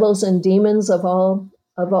devils and demons of all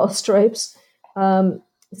stripes.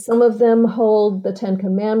 Some of them hold the Ten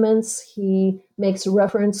Commandments. He makes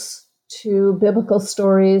reference to biblical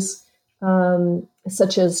stories,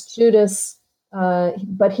 such as Judas.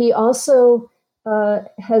 But he also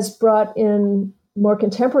has brought in more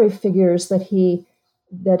contemporary figures that he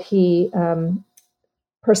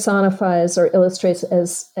personifies or illustrates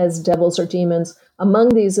as devils or demons. Among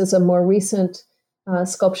these is a more recent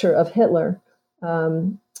sculpture of Hitler.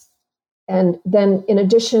 And then in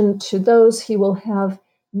addition to those, he will have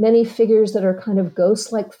many figures that are kind of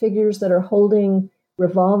ghost-like figures that are holding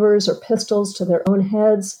revolvers or pistols to their own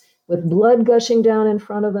heads with blood gushing down in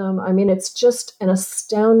front of them. I mean, it's just an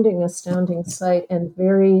astounding sight, and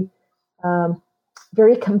very,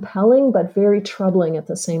 very compelling, but very troubling at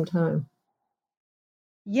the same time.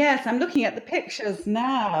 Yes, I'm looking at the pictures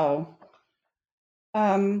now.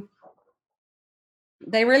 They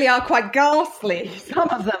really are quite ghastly, some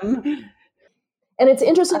of them. And it's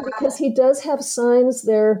interesting because he does have signs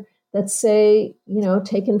there that say,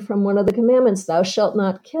 taken from one of the commandments, thou shalt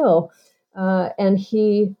not kill. And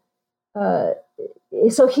he's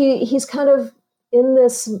kind of in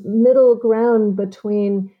this middle ground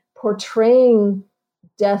between portraying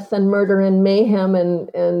death and murder and mayhem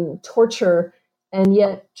and torture, and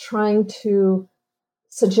yet trying to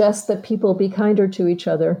suggest that people be kinder to each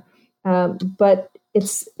other. But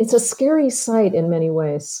it's a scary sight in many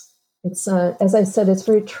ways. It's, as I said, it's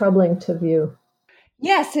very troubling to view.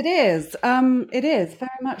 Yes, it is. It is very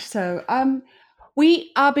much so.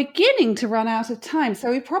 We are beginning to run out of time, so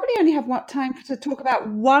we probably only have time to talk about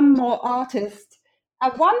one more artist.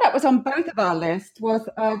 One that was on both of our lists was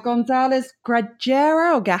González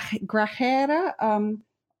Grajera or Grajera.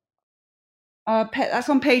 That's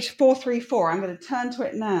on page 434. I'm going to turn to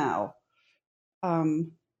it now.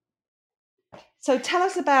 So tell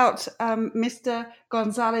us about Mr.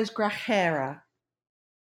 González Grajera.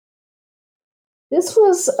 This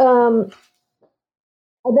was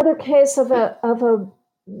another case of a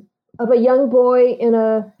young boy in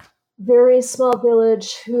a very small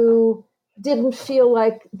village who didn't feel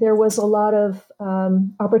like there was a lot of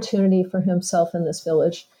opportunity for himself in this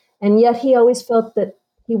village, and yet he always felt that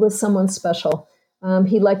he was someone special.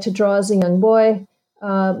 He liked to draw as a young boy,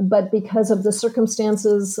 but because of the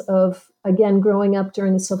circumstances of, again, growing up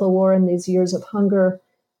during the Civil War and these years of hunger,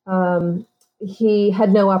 he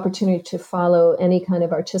had no opportunity to follow any kind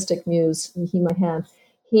of artistic muse he might have.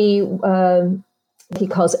 He emigrated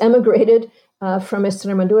from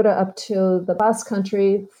Extremadura up to the Basque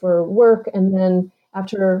Country for work, and then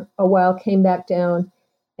after a while came back down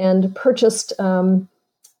and purchased some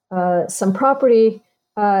property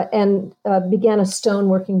and began a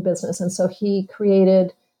stoneworking business. And so he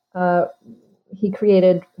created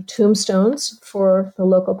tombstones for the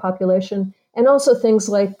local population, and also things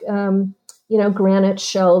like granite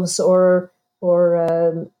shelves or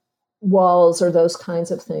walls or those kinds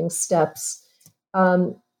of things, steps.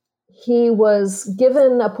 He was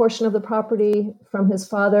given a portion of the property from his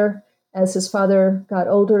father as his father got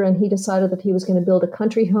older, and he decided that he was going to build a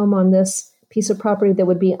country home on this piece of property that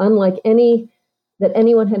would be unlike any that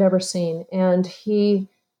anyone had ever seen. And he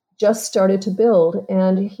just started to build,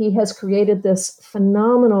 and he has created this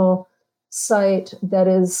phenomenal site that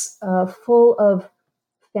is full of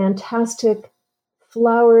fantastic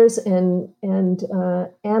flowers and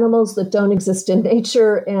animals that don't exist in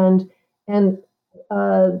nature, and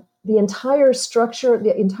the entire structure,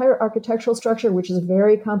 the entire architectural structure, which is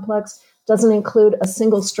very complex, doesn't include a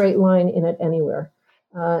single straight line in it anywhere.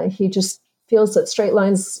 He just feels that straight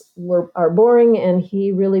lines are boring, and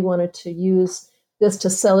he really wanted to use this to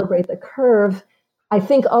celebrate the curve. I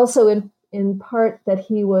think also in part that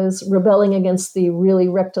he was rebelling against the really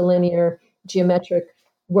rectilinear geometric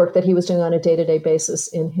work that he was doing on a day-to-day basis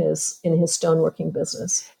in his stoneworking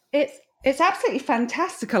business. It's absolutely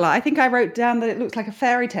fantastical. I think I wrote down that it looks like a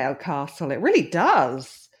fairy tale castle. It really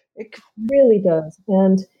does. It really does.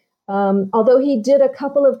 And although he did a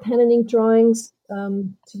couple of pen and ink drawings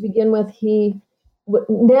to begin with, he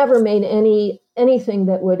never made anything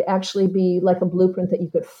that would actually be like a blueprint that you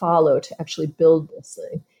could follow to actually build this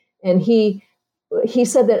thing. And he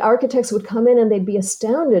said that architects would come in and they'd be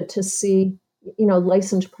astounded to see,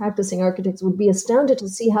 licensed practicing architects would be astounded to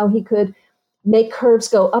see how he could make curves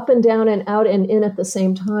go up and down and out and in at the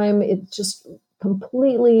same time. It just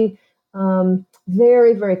completely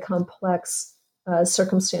very, very complex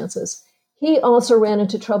circumstances. He also ran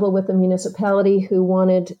into trouble with the municipality, who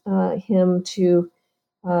wanted him to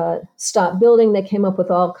stop building. They came up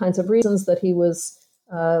with all kinds of reasons that he was,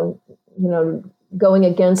 going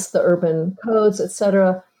against the urban codes,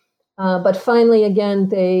 etc. But finally, again,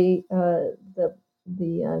 the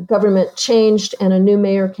government changed, and a new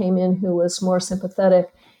mayor came in who was more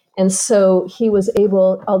sympathetic. And so he was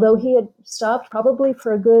able, although he had stopped probably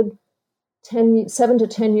for a good 7 to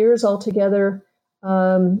 10 years altogether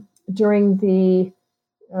during the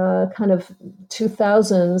kind of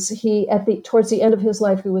 2000s, towards the end of his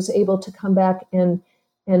life, he was able to come back and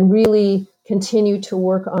really continue to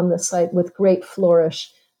work on the site with great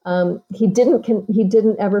flourish. He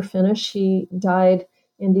didn't ever finish. He died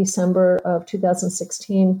in December of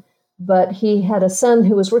 2016, but he had a son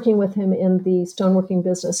who was working with him in the stoneworking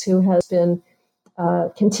business who has been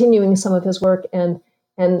continuing some of his work, and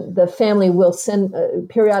the family will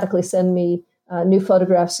periodically send me new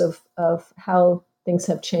photographs of how things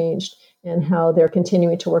have changed and how they're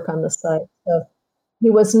continuing to work on the site. So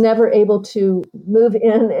he was never able to move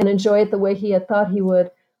in and enjoy it the way he had thought he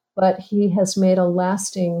would, but he has made a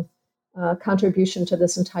lasting contribution to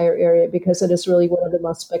this entire area because it is really one of the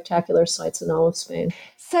most spectacular sites in all of Spain.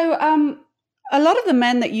 So a lot of the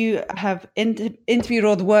men that you have interviewed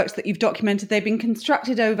or the works that you've documented, they've been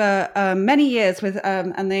constructed over many years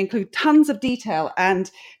and they include tons of detail. And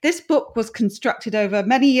this book was constructed over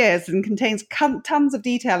many years and contains tons of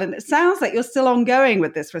detail. And it sounds like you're still ongoing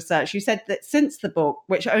with this research. You said that since the book,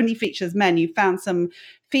 which only features men, you found some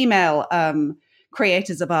female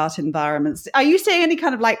creators of art environments. Are you seeing any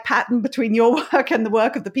kind of like pattern between your work and the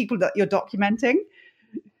work of the people that you're documenting?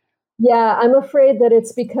 Yeah, I'm afraid that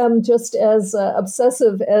it's become just as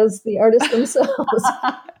obsessive as the artists themselves.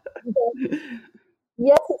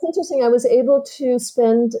 Yes, it's interesting. I was able to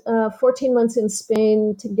spend 14 months in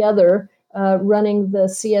Spain together running the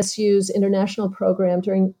CSU's international program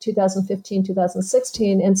during 2015,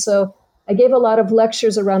 2016. And so I gave a lot of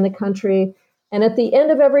lectures around the country. And at the end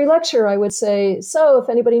of every lecture, I would say, so if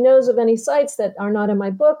anybody knows of any sites that are not in my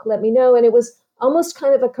book, let me know. And it was almost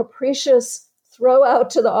kind of a capricious throw out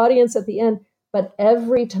to the audience at the end. But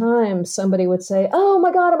every time somebody would say, oh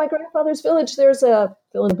my God, at my grandfather's village, there's a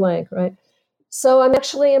fill in the blank, right? So I'm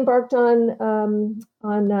actually embarked on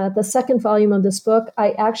the second volume of this book.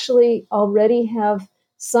 I actually already have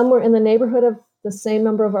somewhere in the neighborhood of the same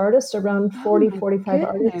number of artists, around 45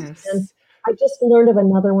 artists. And I just learned of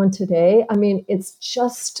another one today. I mean, it's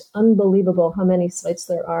just unbelievable how many sites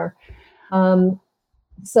there are.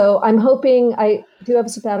 So I'm hoping, I do have a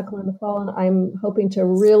sabbatical in the fall, and I'm hoping to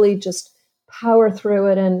really just power through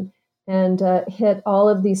it and hit all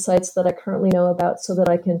of these sites that I currently know about so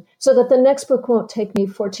that the next book won't take me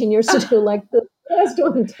 14 years to do like the last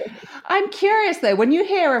one did. I'm curious though, when you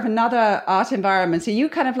hear of another art environment, are you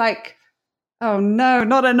kind of like, oh no,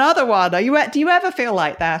 not another one? Do you ever feel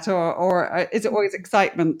like that, or is it always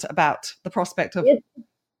excitement about the prospect of?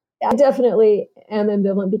 I definitely am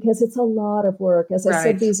ambivalent because it's a lot of work. As I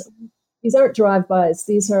said, these aren't drive-bys.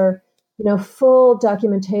 These are, full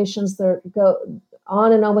documentations that go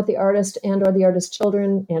on and on with the artist and or the artist's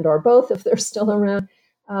children and or both if they're still around,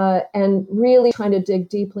 and really trying to dig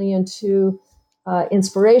deeply into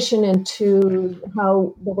inspiration, into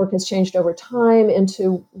how the work has changed over time,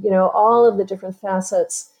 into all of the different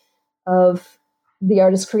facets of the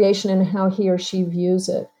artist's creation and how he or she views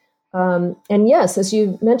it. And yes, as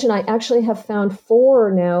you mentioned, I actually have found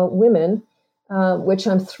 4 now women, which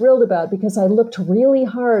I'm thrilled about because I looked really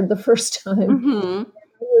hard the first time. Mm-hmm.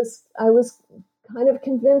 I was kind of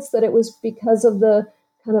convinced that it was because of the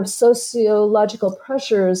kind of sociological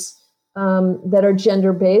pressures that are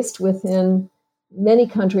gender-based within many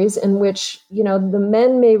countries in which, the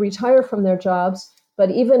men may retire from their jobs, but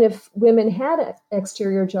even if women had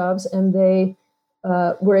exterior jobs and they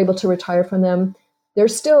were able to retire from them, they're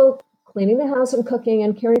still cleaning the house and cooking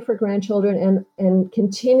and caring for grandchildren and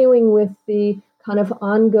continuing with the kind of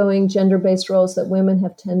ongoing gender-based roles that women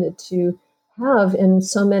have tended to have in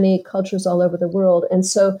so many cultures all over the world. And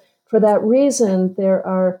so for that reason, there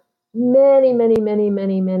are many, many, many,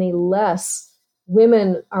 many, many less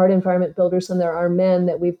women art environment builders than there are men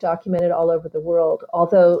that we've documented all over the world,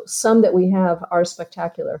 although some that we have are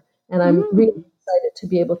spectacular. And I'm really excited to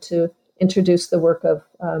be able to introduce the work of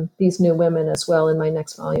these new women as well in my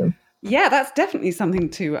next volume. Yeah, that's definitely something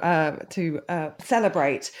to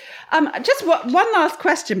celebrate. Just one last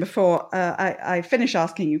question before I finish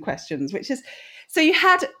asking you questions, which is, so you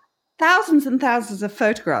had thousands and thousands of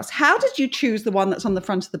photographs. How did you choose the one that's on the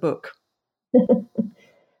front of the book?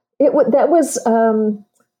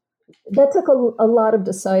 That took a lot of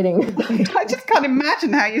deciding. I just can't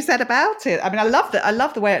imagine how you set about it. I mean, I love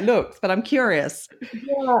the way it looks, but I'm curious.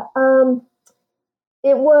 Yeah,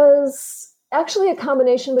 it was actually a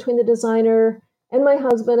combination between the designer and my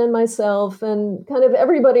husband and myself and kind of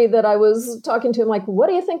everybody that I was talking to. I'm like, what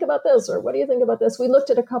do you think about this? Or what do you think about this? We looked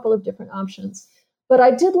at a couple of different options, but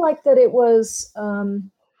I did like that it was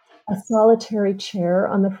a solitary chair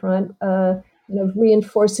on the front,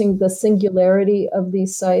 reinforcing the singularity of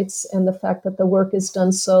these sites and the fact that the work is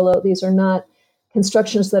done solo. These are not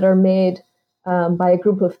constructions that are made by a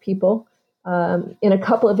group of people. In a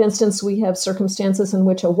couple of instances, we have circumstances in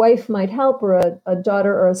which a wife might help or a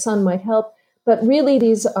daughter or a son might help. But really,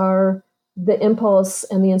 these are the impulse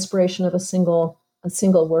and the inspiration of a single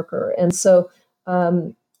worker. And so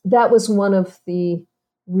that was one of the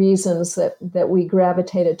reasons that we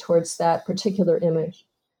gravitated towards that particular image.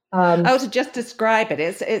 To just describe it,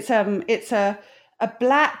 it's a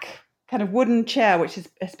black kind of wooden chair which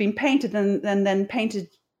has been painted and then painted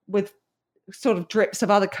with sort of drips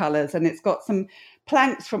of other colors, and it's got some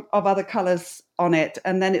planks of other colors on it,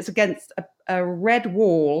 and then it's against a red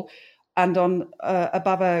wall and on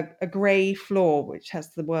above a grey floor which has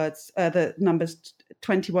the numbers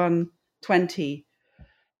 2120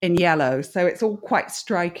 in yellow. So it's all quite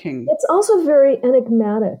striking. It's also very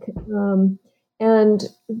enigmatic. And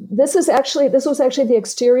this was actually the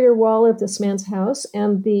exterior wall of this man's house,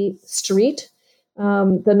 and the street.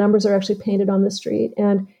 The numbers are actually painted on the street,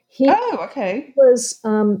 and he was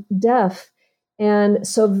deaf, and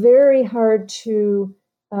so very hard to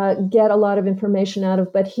get a lot of information out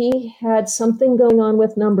of. But he had something going on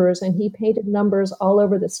with numbers, and he painted numbers all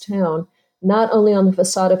over this town, not only on the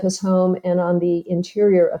facade of his home and on the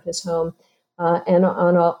interior of his home. And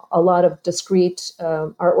on a lot of discrete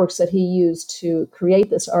artworks that he used to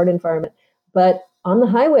create this art environment, but on the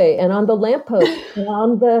highway and on the lamppost and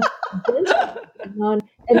on the bench,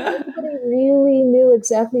 and everybody really knew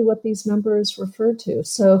exactly what these numbers referred to.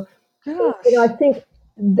 So, I think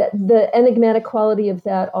that the enigmatic quality of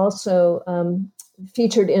that also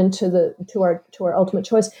featured into our ultimate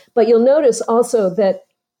choice. But you'll notice also that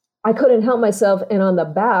I couldn't help myself, and on the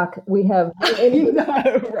back we have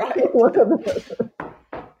right. One of those.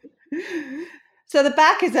 So the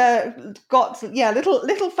back is got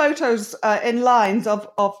little photos in lines of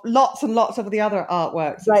lots and lots of the other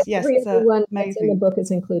artworks. Right, yes, everyone that's in the book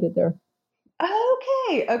is included there.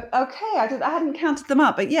 Okay. I hadn't counted them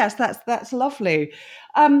up, but yes, that's lovely.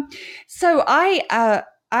 So I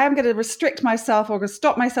am going to restrict myself or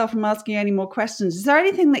stop myself from asking you any more questions. Is there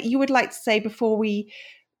anything that you would like to say before we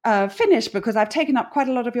finish, because I've taken up quite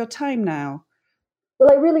a lot of your time now?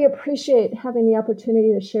 Well, I really appreciate having the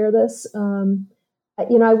opportunity to share this.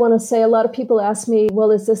 I want to say, a lot of people ask me, well,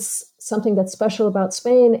 is this something that's special about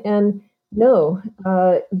Spain? And no,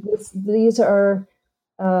 these are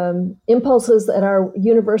impulses that are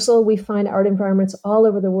universal. We find art environments all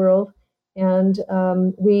over the world. And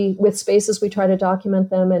with Spaces, we try to document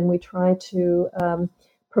them, and we try to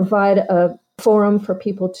provide a forum for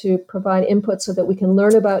people to provide input so that we can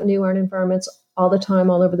learn about new art environments all the time,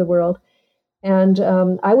 all over the world. And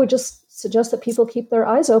I would just suggest that people keep their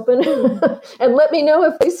eyes open and let me know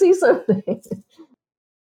if they see something.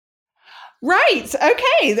 Right.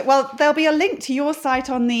 Okay. Well, there'll be a link to your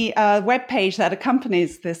site on the webpage that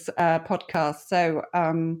accompanies this podcast. So,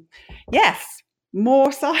 yes.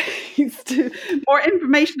 More sites, more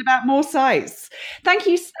information about more sites. Thank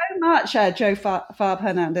you so much, Jo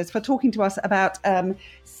Farb-Hernandez, for talking to us about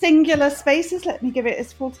Singular Spaces. Let me give it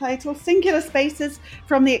its full title: Singular Spaces,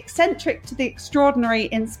 from the Eccentric to the Extraordinary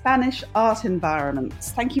in Spanish Art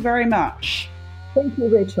Environments. Thank you very much. Thank you,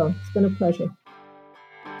 Rachel. It's been a pleasure.